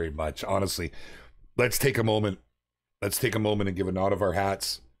very, very much. Honestly, let's take a moment. Let's take a moment and give a nod of our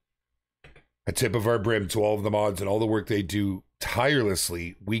hats, a tip of our brim to all of the mods and all the work they do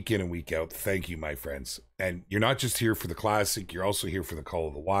tirelessly week in and week out. Thank you, my friends. And you're not just here for the classic, you're also here for the Call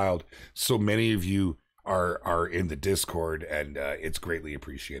of the Wild. So many of you are in the Discord, and it's greatly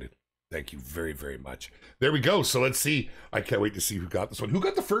appreciated. Thank you very, very much. There we go. So let's see. I can't wait to see who got this one. Who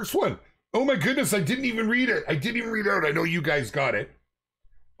got the first one? Oh my goodness, I didn't even read it. I didn't even read it out. I know you guys got it.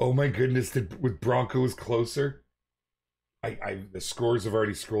 Oh my goodness, with Broncos closer. The scores have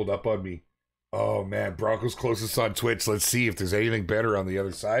already scrolled up on me. Oh man, Broncos closest on Twitch. Let's see if there's anything better on the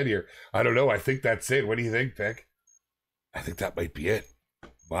other side here. I don't know. I think that's it. What do you think, Vic? I think that might be it.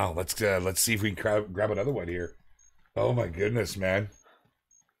 Wow, let's see if we can grab another one here. Oh my goodness, man.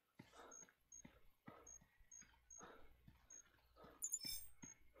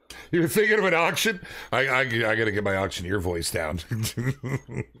 You're thinking of an auction? I gotta get my auctioneer voice down.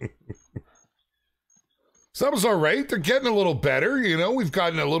 So that was all right. They're getting a little better, you know. We've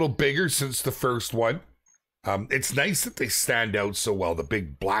gotten a little bigger since the first one. It's nice that they stand out so well, the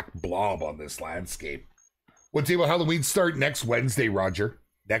big black blob on this landscape. What day will Halloween start? Next Wednesday, Roger.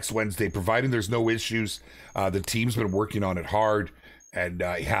 Next Wednesday, providing there's no issues. The team's been working on it hard. And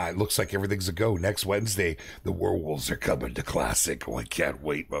yeah, it looks like everything's a go. Next Wednesday, the werewolves are coming to Classic. Oh, I can't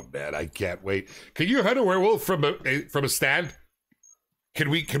wait, my man. I can't wait. Can you hunt a werewolf from a stand?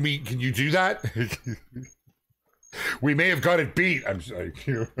 Can you do that? We may have got it beat.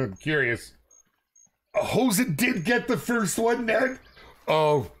 I'm curious. Hosen did get the first one, Ned.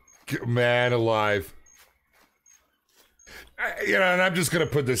 Oh man, alive. You know, and I'm just gonna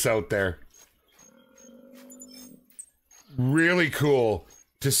put this out there. Really cool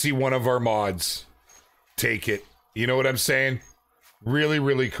to see one of our mods take it. You know what I'm saying? Really,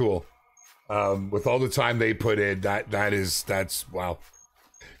 really cool. With all the time they put in, that's wow.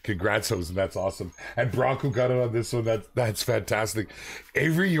 Congrats, Hosen. That's awesome. And Bronco got it on this one. That's fantastic.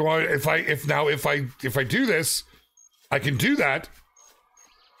 Avery, you want if I do this, I can do that.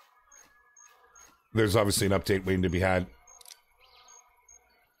 There's obviously an update waiting to be had.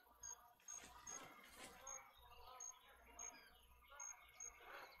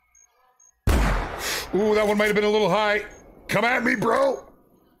 Ooh, that one might have been a little high. Come at me, bro.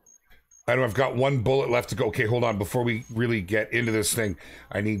 I know I've got one bullet left to go. Okay, hold on. Before we really get into this thing,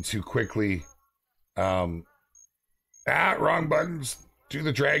 I need to quickly... wrong buttons. Do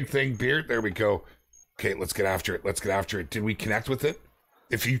the drag thing, Beard. There we go. Okay, let's get after it. Let's get after it. Did we connect with it?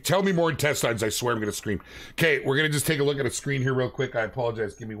 If you tell me more intestines, I swear I'm going to scream. Okay, we're going to just take a look at a screen here real quick. I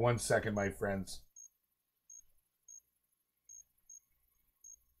apologize. Give me 1 second, my friends.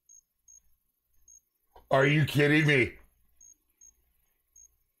 Are you kidding me?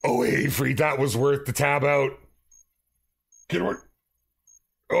 Oh, Avery, that was worth the tab out.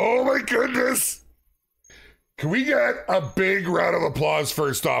 Oh my goodness. Can we get a big round of applause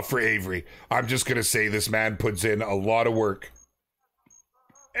first off for Avery? I'm just going to say this man puts in a lot of work.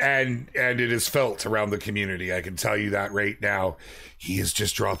 And it is felt around the community. I can tell you that right now. He has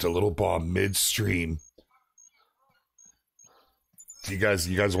just dropped a little bomb midstream. You guys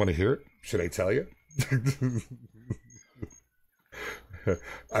want to hear it? Should I tell you?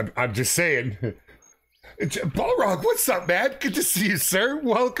 I'm just saying. Balrog, what's up, man? Good to see you, sir.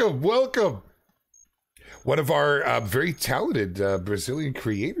 Welcome. One of our very talented Brazilian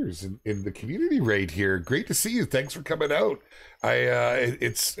creators in the community right here. Great to see you. Thanks for coming out.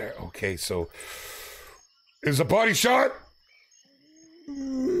 It's okay. So, is a body shot?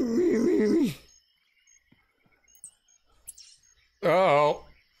 Oh,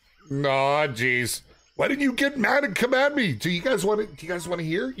 no, geez. Why didn't you get mad and come at me? Do you guys want to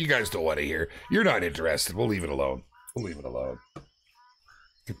hear? You guys don't want to hear. You're not interested. We'll leave it alone.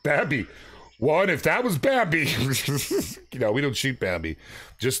 Bambi. One, if that was Bambi, you know, we don't shoot Bambi.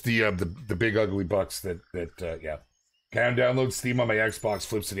 Just the big ugly bucks that yeah. Can download Steam on my Xbox,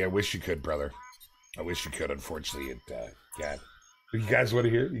 Flip City. I wish you could, brother. I wish you could. Unfortunately, it can't. You guys want to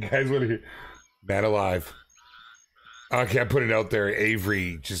hear? You guys want to hear? Man alive. Okay, I put it out there.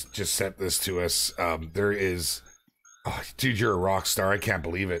 Avery just sent this to us. There is... Oh, dude, you're a rock star. I can't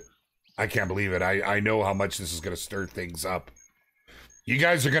believe it. I can't believe it. I know how much this is going to stir things up. You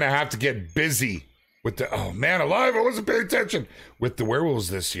guys are going to have to get busy with the... Oh, man alive. I wasn't paying attention. With the werewolves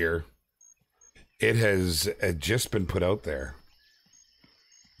this year. It has just been put out there.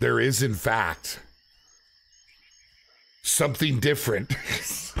 There is, in fact, something different.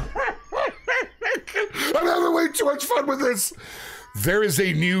 I'm having way too much fun with this. There is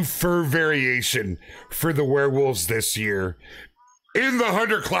a new fur variation for the werewolves this year in the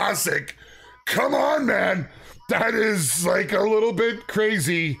Hunter Classic. Come on, man. That is like a little bit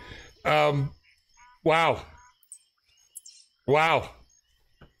crazy. Wow. Wow.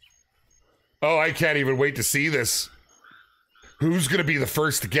 Oh, I can't even wait to see this. Who's going to be the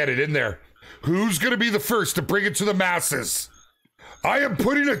first to get it in there? Who's going to be the first to bring it to the masses? I am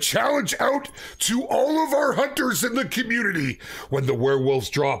putting a challenge out to all of our hunters in the community when the werewolves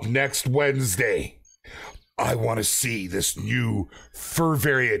drop next Wednesday. I want to see this new fur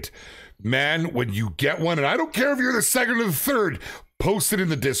variant. Man, when you get one, and I don't care if you're the second or the third, post it in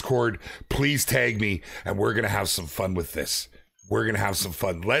the Discord. Please tag me, and we're going to have some fun with this. We're going to have some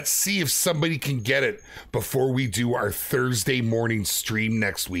fun. Let's see if somebody can get it before we do our Thursday morning stream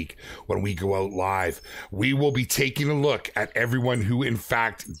next week when we go out live. We will be taking a look at everyone who, in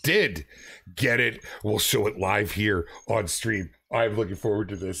fact, did get it. We'll show it live here on stream. I'm looking forward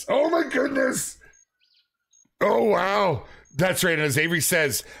to this. Oh, my goodness. Oh, wow. That's right. And as Avery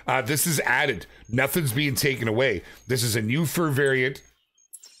says, this is added. Nothing's being taken away. This is a new fur variant.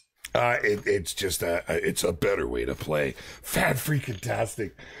 It's just it's a better way to play. Fan freaking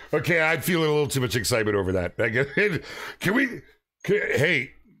tastic. Okay, I'm feeling a little too much excitement over that.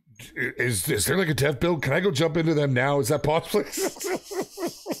 Hey, is there like a dev build? Can I go jump into them now? Is that possible?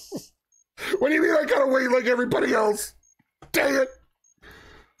 What do you mean I gotta wait like everybody else? Dang it.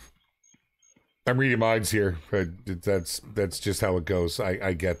 I'm reading minds here. That's just how it goes.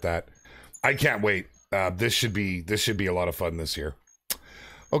 I get that. I can't wait. This should be a lot of fun this year.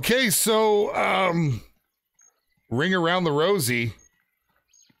 Okay, so, ring around the rosy.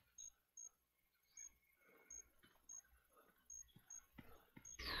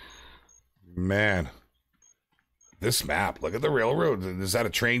 Man, this map, look at the railroad. Is that a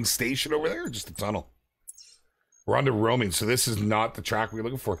train station over there or just a tunnel? We're on to roaming, so this is not the track we're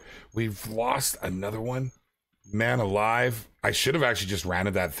looking for. We've lost another one. Man alive. I should have actually just ran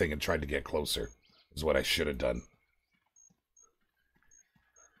at that thing and tried to get closer, is what I should have done.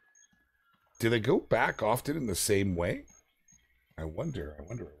 Do they go back often in the same way? I wonder.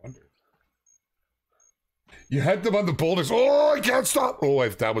 You had them on the boulders. Oh, I can't stop. Oh,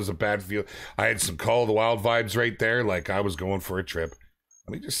 if that was a bad feel. I had some Call of the Wild vibes right there, like I was going for a trip.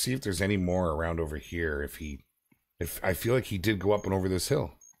 Let me just see if there's any more around over here. If I feel like he did go up and over this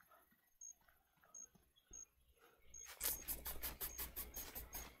hill.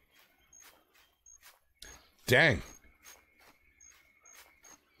 Dang.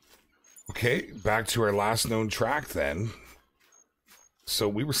 Okay, back to our last known track then. So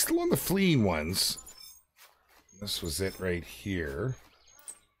we were still on the fleeing ones. This was it right here.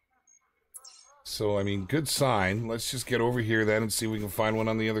 So, I mean, good sign. Let's just get over here then and see if we can find one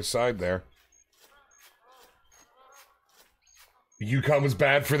on the other side there. Yukon was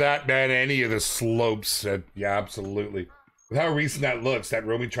bad for that, man. Any of the slopes. Yeah, absolutely. With how recent that looks, that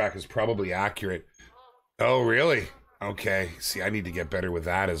roaming track is probably accurate. Oh, really? Okay, see, I need to get better with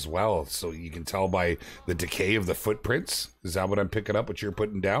that as well. So you can tell by the decay of the footprints. Is that what I'm picking up, what you're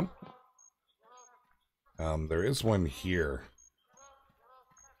putting down? There is one here.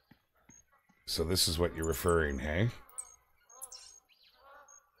 So this is what you're referring, hey?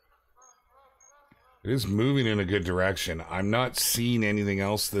 It is moving in a good direction. I'm not seeing anything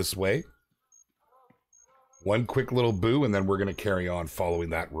else this way. One quick little boo, and then we're going to carry on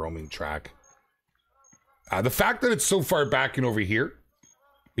following that roaming track. The fact that it's so far back and over here,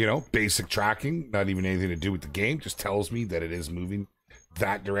 you know, basic tracking, not even anything to do with the game, just tells me that it is moving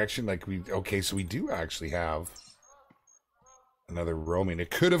that direction. Like okay, so we do actually have another roaming.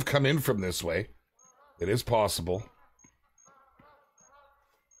 It could have come in from this way. It is possible.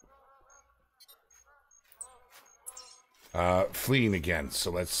 Fleeing again. So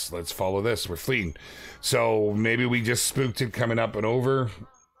let's follow this. We're fleeing. So maybe we just spooked it coming up and over.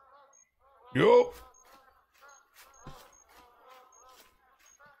 Yup.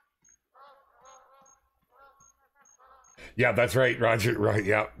 Yeah, that's right, Roger. Right,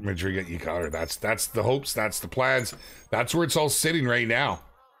 yeah, Madriga, you got her. That's the hopes. That's the plans. That's where it's all sitting right now.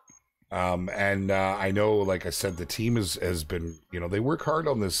 And I know, like I said, the team has been, they work hard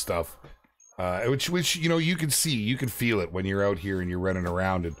on this stuff. Which you can see, you can feel it when you're out here and you're running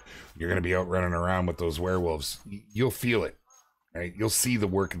around, and you're going to be out running around with those werewolves. You'll feel it, right? You'll see the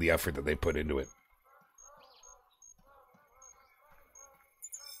work and the effort that they put into it.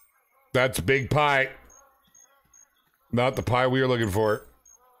 That's big pie. Not the pie we were looking for.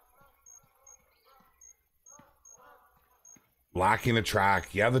 Lacking a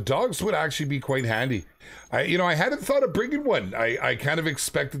track. Yeah, the dogs would actually be quite handy. I hadn't thought of bringing one. I kind of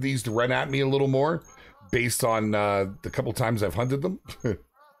expected these to run at me a little more based on the couple times I've hunted them.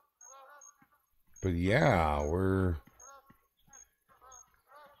 But yeah, we're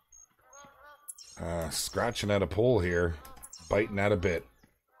scratching at a pole here, biting at a bit.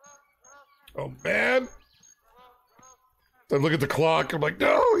 Oh, man. I look at the clock. I'm like,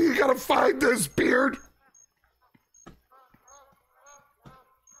 no, you gotta find this beard.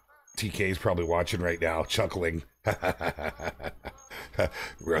 TK's probably watching right now, chuckling.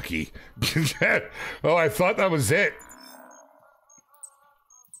 Rookie. Oh, I thought that was it.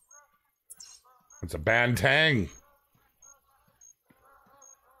 It's a bantang.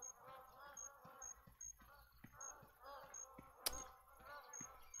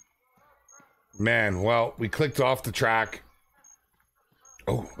 Man, well, we clicked off the track.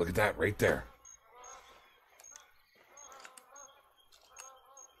 Oh, look at that right there.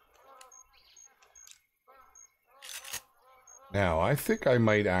 Now, I think I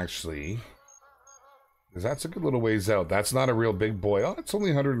might actually, because that's a good little ways out. That's not a real big boy. Oh, it's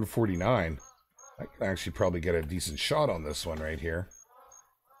only 149. I can actually probably get a decent shot on this one right here.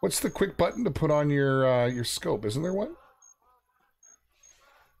 What's the quick button to put on your scope? Isn't there one?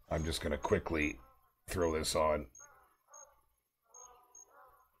 I'm just going to quickly throw this on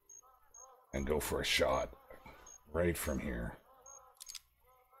and go for a shot right from here.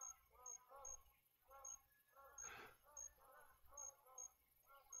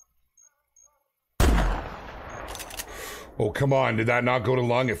 Oh, come on. Did that not go to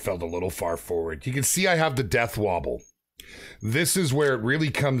lung? It felt a little far forward. You can see I have the death wobble. This is where it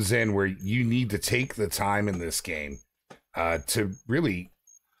really comes in, where you need to take the time in this game to really...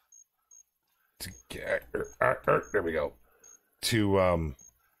 there we go. To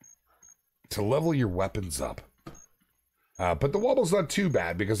level your weapons up. But the wobble's not too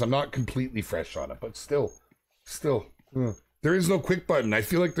bad because I'm not completely fresh on it. But still, there is no quick button. I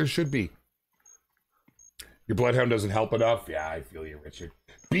feel like there should be. Your bloodhound doesn't help enough. Yeah, I feel you, Richard.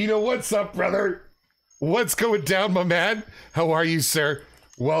 Bino, what's up, brother? What's going down, my man? How are you, sir?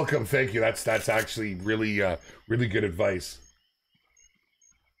 Welcome. Thank you. That's actually really really good advice.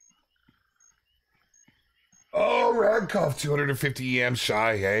 Oh, Radkoff, 250 EM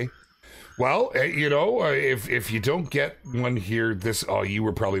shy, hey? Well, if you don't get one here, you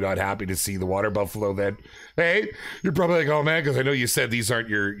were probably not happy to see the water buffalo then. Hey, you're probably like, oh man, because I know you said these aren't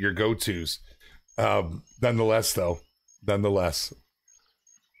your go-tos. Nonetheless,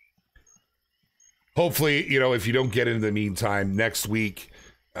 hopefully, if you don't get in the meantime, next week,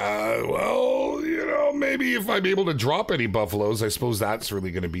 maybe if I'm able to drop any buffaloes, I suppose that's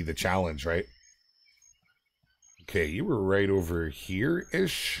really going to be the challenge, right? Okay, you were right over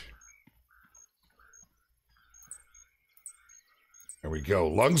here-ish. There we go.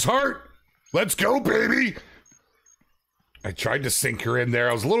 Lungs, heart. Let's go, baby. I tried to sink her in there.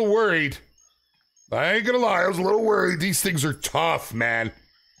 I was a little worried. I ain't gonna lie. I was a little worried. These things are tough, man.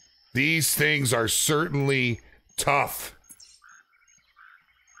 These things are certainly tough.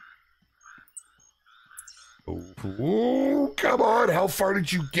 Ooh, come on. How far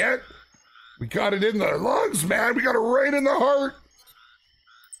did you get? We got it in the lungs, man. We got it right in the heart.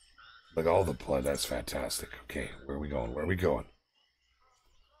 Look, all the blood. That's fantastic. Okay, where are we going? Where are we going?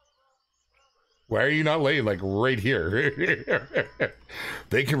 Why are you not laying like right here?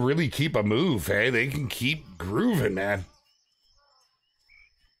 They can really keep a move, hey? They can keep grooving, man.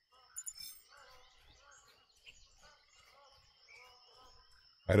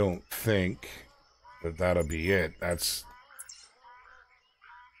 I don't think that'll be it. That's...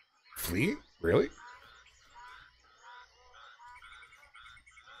 Fleet? Really?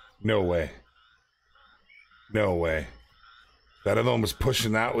 No way. No way. That other one was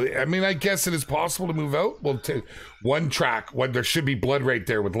pushing that way. I mean, I guess it is possible to move out. Well, one track, there should be blood right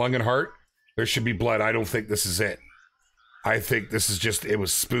there with lung and heart. There should be blood. I don't think this is it. I think this is just, it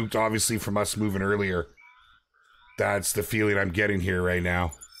was spooked, obviously, from us moving earlier. That's the feeling I'm getting here right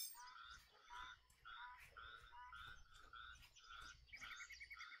now.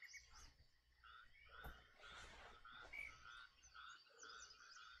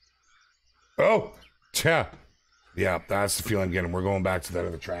 Oh, yeah. Yeah, that's the feeling I'm getting. We're going back to that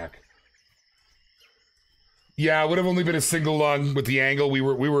other track. Yeah, it would have only been a single lung with the angle. We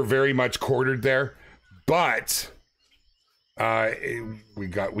were very much quartered there, but we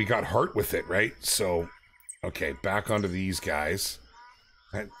got heart with it, right? So, okay, back onto these guys.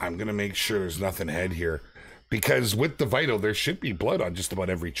 I'm gonna make sure there's nothing head here, because with the vital there should be blood on just about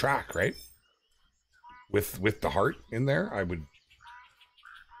every track, right? With the heart in there,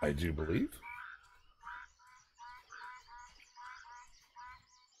 I do believe.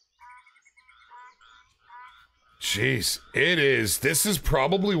 Jeez, it is. This is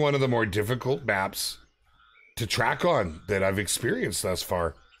probably one of the more difficult maps to track on that I've experienced thus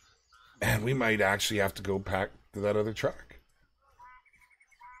far. Man, we might actually have to go back to that other track.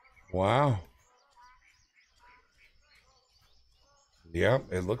 Wow. Yeah,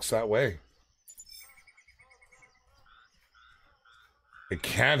 it looks that way. It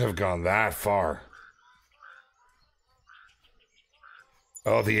can't have gone that far.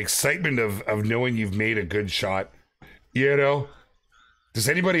 Oh, the excitement of knowing you've made a good shot. You know? Does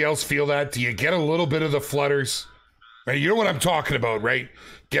anybody else feel that? Do you get a little bit of the flutters? You know what I'm talking about, right?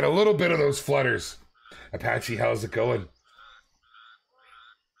 Get a little bit of those flutters. Apache, how's it going?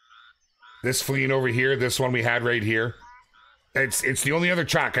 This fleeing over here, this one we had right here. It's the only other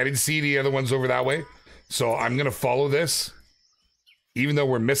track. I didn't see the other ones over that way. So I'm going to follow this. Even though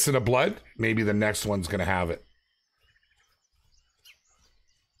we're missing a blood, maybe the next one's going to have it.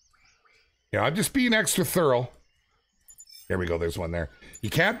 Yeah, I'm just being extra thorough. There we go. There's one there. You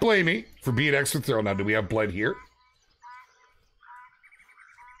can't blame me for being extra thorough. Now, do we have blood here?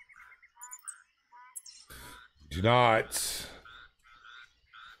 Do not.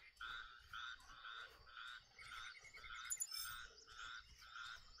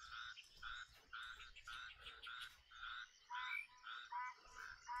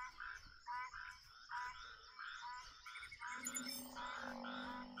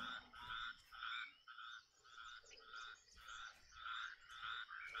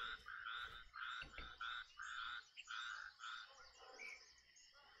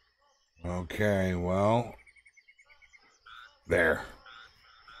 Okay, well, there.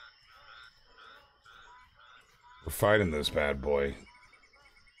 We're fighting this bad boy.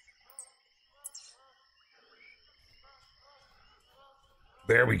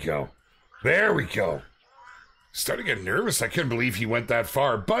 There we go. There we go. Starting to get nervous. I couldn't believe he went that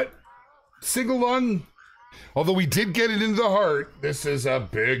far, but single lung. Although we did get it into the heart, this is a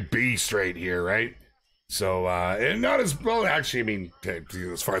big beast right here, right? So, and not as well, actually, I mean,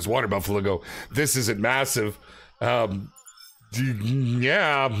 as far as water buffalo go, this isn't massive. Yeah,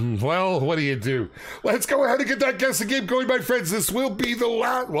 well, what do you do? Let's go ahead and get that guessing game going, my friends. This will be the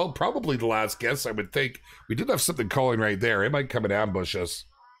last, well, probably the last guess, I would think. We did have something calling right there. It might come and ambush us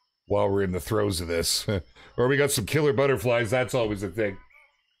while we're in the throes of this. Or we got some killer butterflies. That's always a thing.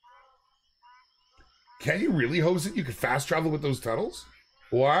 Can you really hose it? You can fast travel with those tunnels?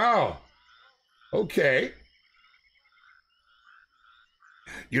 Wow. Okay.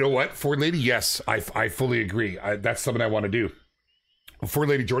 You know what, Ford Lady? Yes, I fully agree. That's something I want to do. Ford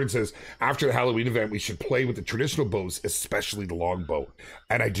Lady Jordan says, after the Halloween event, we should play with the traditional bows, especially the longbow.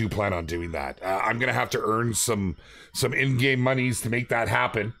 And I do plan on doing that. I'm going to have to earn some in-game monies to make that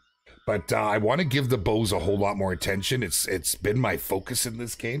happen. But I want to give the bows a whole lot more attention. It's been my focus in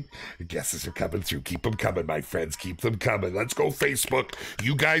this game. The guesses are coming through. Keep them coming, my friends. Keep them coming. Let's go, Facebook.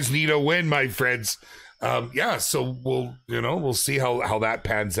 You guys need a win, my friends. Yeah, so we'll see how that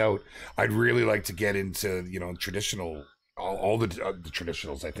pans out. I'd really like to get into, traditional, all the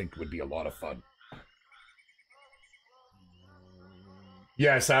traditionals. I think would be a lot of fun.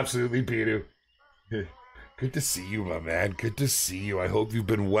 Yes, absolutely, Peter. Good to see you, my man. Good to see you. I hope you've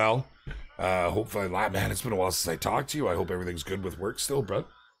been well. Hopefully, man, it's been a while since I talked to you. I hope everything's good with work still, bro.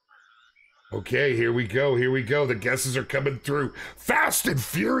 Okay, here we go. Here we go. The guesses are coming through. Fast and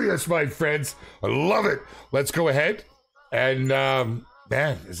furious, my friends. I love it. Let's go ahead. And,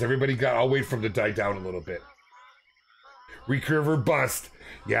 man, has everybody got... I'll wait for them to die down a little bit. Recurve bust.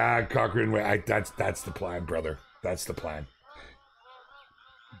 Yeah, Cochrane. That's the plan, brother. That's the plan.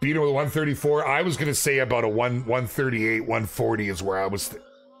 Beat him with 134. I was going to say about a 138, 140 is where I was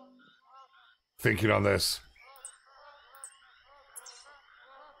thinking on this.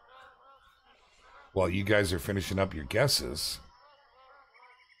 While you guys are finishing up your guesses.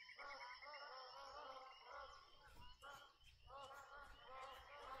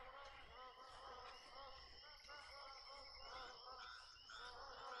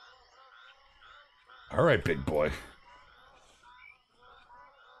 All right, big boy.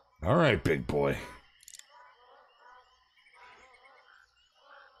 All right, big boy.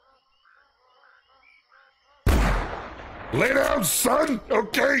 Lay down, son.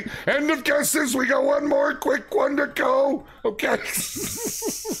 Okay. End of guesses. We got one more quick one to go. Okay.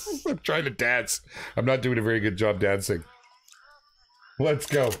 I'm trying to dance. I'm not doing a very good job dancing. Let's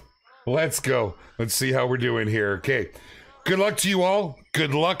go. Let's go. Let's see how we're doing here. Okay. Good luck to you all.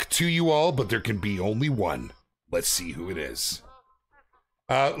 Good luck to you all, but there can be only one. Let's see who it is.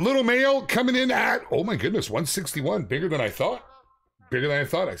 Little male coming in at, oh my goodness, 161. Bigger than I thought. Bigger than I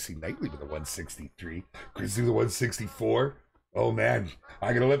thought. I see Knightley with a 163. Grizzly with a 164. Oh man,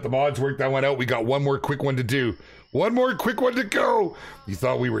 I'm gonna let the mods work that one out. We got one more quick one to do. One more quick one to go. You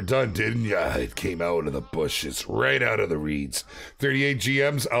thought we were done, didn't ya? It came out of the bushes, right out of the reeds. 38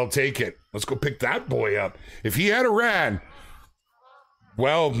 GMs, I'll take it. Let's go pick that boy up. If he had a ran,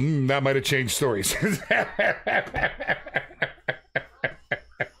 well, that might have changed stories.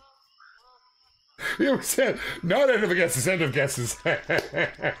 It was not end of guesses, end of guesses.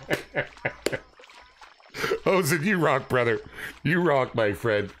 Hosen, you rock, brother. You rock, my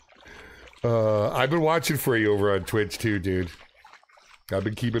friend. I've been watching for you over on Twitch too, dude. I've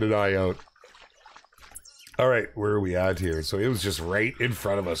been keeping an eye out. All right, where are we at here? So it was just right in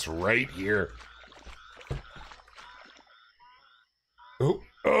front of us, right here. Oh,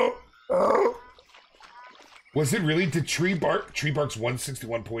 oh, oh. Was it really? Did Tree Bark? Tree Bark's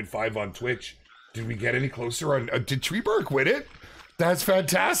 161.5 on Twitch. Did we get any closer on... did Tree Bark win it? That's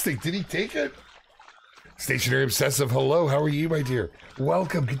fantastic. Did he take it? Stationary Obsessive, hello. How are you, my dear?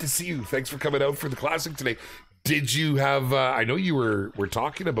 Welcome. Good to see you. Thanks for coming out for the Classic today. Did you have... I know you were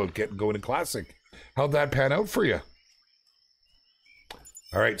talking about going to Classic. How'd that pan out for you?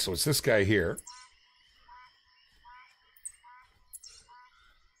 All right, so it's this guy here.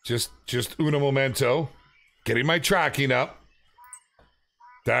 Just uno momento. Getting my tracking up.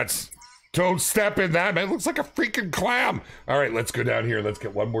 That's... Don't step in that, man. It looks like a freaking clam. All right, let's go down here. Let's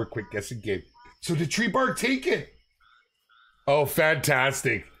get one more quick guessing game. So did Tree Bark take it? Oh,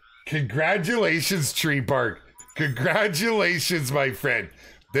 fantastic. Congratulations, Tree Bark. Congratulations, my friend.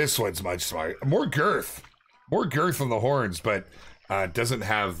 This one's much smarter. More girth. More girth on the horns, but doesn't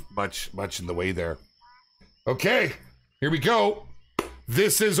have much in the way there. Okay, here we go.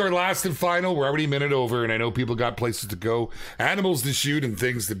 This is our last and final. We're already a minute over, and I know people got places to go, animals to shoot, and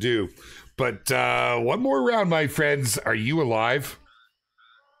things to do. But one more round, my friends. Are you alive?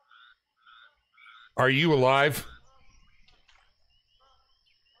 Are you alive?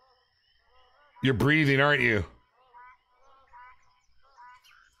 You're breathing, aren't you?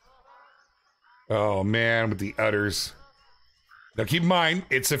 Oh, man, with the udders. Now, keep in mind,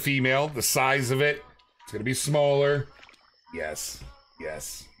 it's a female. The size of it, it's going to be smaller. Yes.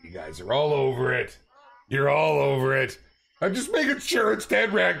 Yes, you guys are all over it. You're all over it. I'm just making sure it's dead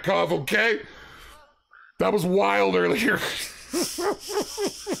Radkov, okay? That was wild earlier.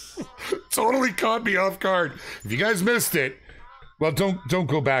 Totally caught me off guard. If you guys missed it, well, don't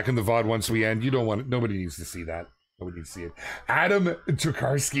go back in the VOD once we end. You don't want it. Nobody needs to see that. Nobody needs to see it. Adam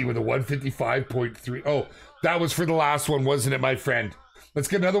Tokarski with a 155.3. Oh, that was for the last one, wasn't it, my friend? Let's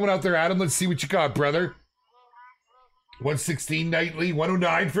get another one out there, Adam. Let's see what you got, brother. 116 Nightly,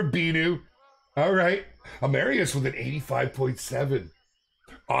 109 from Binu. All right. Amarius with an 85.7.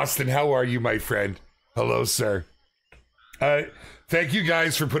 Austin, how are you, my friend? Hello, sir. Thank you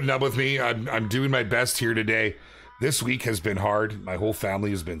guys for putting up with me. I'm doing my best here today. This week has been hard. My whole family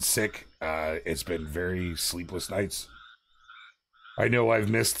has been sick. It's been very sleepless nights. I know I've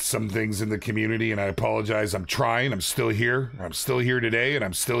missed some things in the community, and I apologize. I'm trying. I'm still here. I'm still here today, and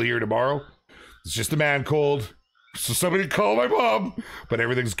I'm still here tomorrow. It's just a man cold. So somebody call my mom, but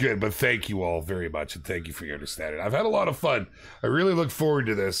everything's good. But thank you all very much, and thank you for your understanding. I've had a lot of fun. I really look forward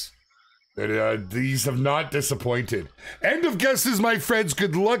to this. These have not disappointed. End of guesses, my friends.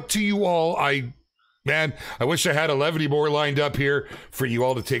 Good luck to you all. Man, I wish I had 11 more lined up here for you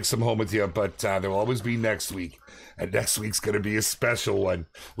all to take some home with you, but there'll always be next week. And next week's going to be a special one.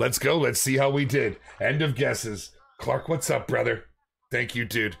 Let's go. Let's see how we did. End of guesses. Clark, what's up, brother? Thank you,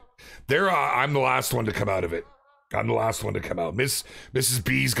 dude. I'm the last one to come out of it. I'm the last one to come out. Mrs.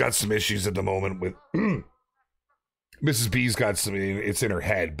 B's got some issues at the moment with... Mrs. B's got some... It's in her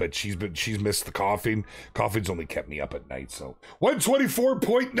head, but she's missed the coughing. Coughing's only kept me up at night, so...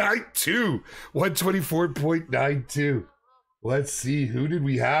 124.92! 124.92. Let's see, who did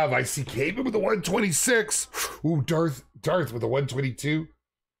we have? I see Caven with a 126. Ooh, Darth with a 122.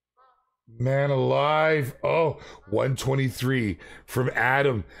 Man alive. Oh, 123 from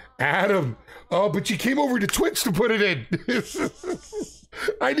Adam. Adam. Oh, but you came over to Twitch to put it in.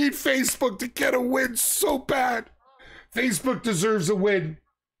 I need Facebook to get a win so bad. Facebook deserves a win.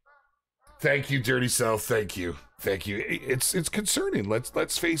 Thank you, Dirty South. Thank you. Thank you. It's concerning.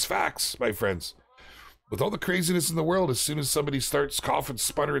 Let's face facts, my friends. with all the craziness in the world, as soon as somebody starts coughing,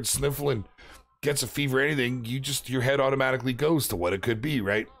 sputtering, sniffling, gets a fever, anything, your head automatically goes to what it could be,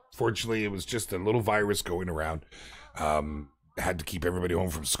 right? Fortunately, it was just a little virus going around. Had to keep everybody home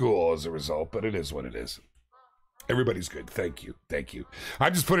from school as a result, but it is what it is. Everybody's good. Thank you. Thank you. I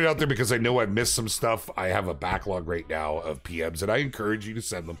just put it out there because I know I missed some stuff. I have a backlog right now of PMs, and I encourage you to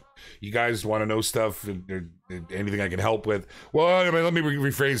send them. You guys want to know stuff, anything I can help with? Well, I mean, let me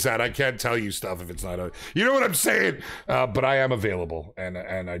rephrase that. I can't tell you stuff if it's not, you know what I'm saying? But I am available, and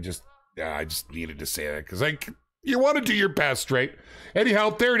I just needed to say that because you want to do your best, right? Anyhow,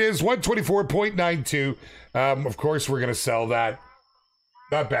 there it is, 124.92. Of course, we're going to sell that.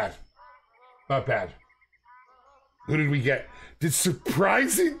 Not bad. Not bad. Who did we get? Did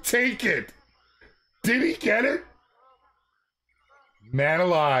Surprising take it? Did he get it? Man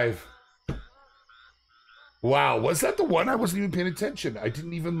alive. Wow, was that the one? I wasn't even paying attention. I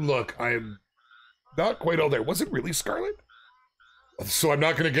didn't even look. I am not quite all there. Was it really Scarlet? So I'm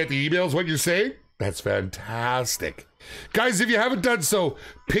not going to get the emails, what you're saying? That's fantastic. Guys, if you haven't done so,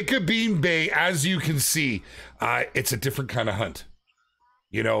 Piccabeen Bay, as you can see, it's a different kind of hunt.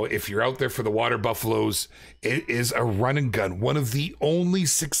 You know, if you're out there for the water buffaloes, it is a run and gun. One of the only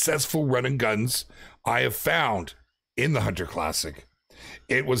successful run and guns I have found in the Hunter Classic.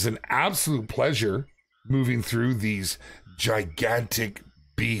 It was an absolute pleasure moving through these gigantic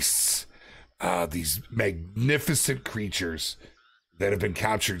beasts, these magnificent creatures that have been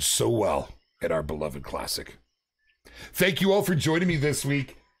captured so well in our beloved classic. Thank you all for joining me this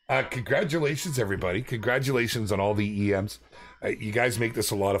week. Congratulations, everybody. Congratulations on all the EMs. You guys make this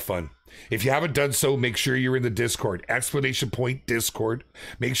a lot of fun. If you haven't done so, make sure you're in the Discord. Explanation Point Discord.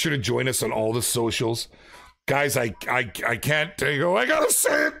 Make sure to join us on all the socials. Guys, I can't go, I gotta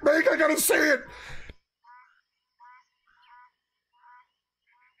say it, Meg, I gotta say it.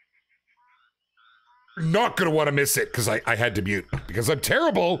 You're not gonna want to miss it because I had to mute because I'm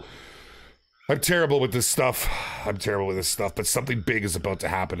terrible. I'm terrible with this stuff. I'm terrible with this stuff, but something big is about to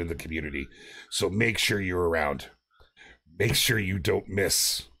happen in the community. So make sure you're around. Make sure you don't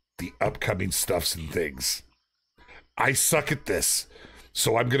miss the upcoming stuffs and things. I suck at this,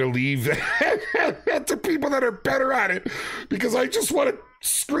 so I'm going to leave that to people that are better at it because I just want to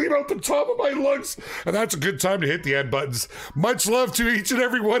scream out the top of my lungs, and that's a good time to hit the end buttons. Much love to each and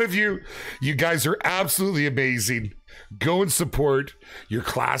every one of you. You guys are absolutely amazing. Go and support your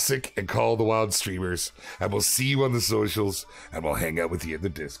classic and Call of the Wild streamers, and we'll see you on the socials, and we'll hang out with you in the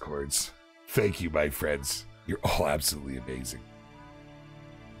Discords. Thank you, my friends. You're all absolutely amazing.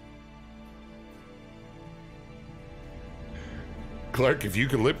 Clark, if you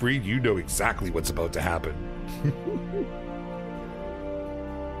can lip read, you know exactly what's about to happen.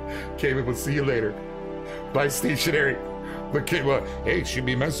 Okay, we'll see you later. Bye, stationary. Okay, well, hey, shoot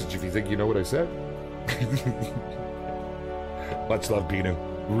me a message if you think you know what I said. Much love, Bino.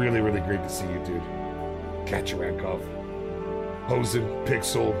 Really, really great to see you, dude. Catch your Rankov. Hosen,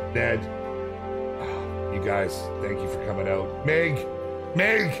 Pixel, Ned. You guys, thank you for coming out. Meg,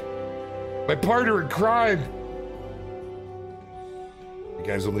 my partner in crime. You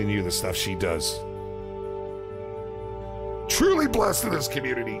guys only knew the stuff she does. Truly blessed in this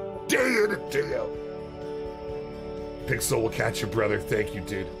community, day in and day out. Pixel will catch your brother. Thank you,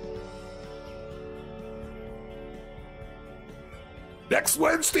 dude. Next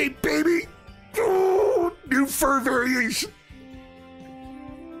Wednesday, baby. Oh, new fur variation.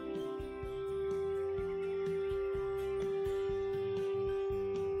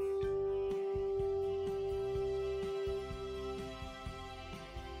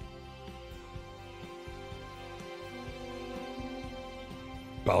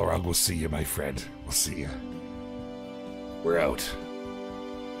 Balrog, we'll see you, my friend. We'll see you. We're out.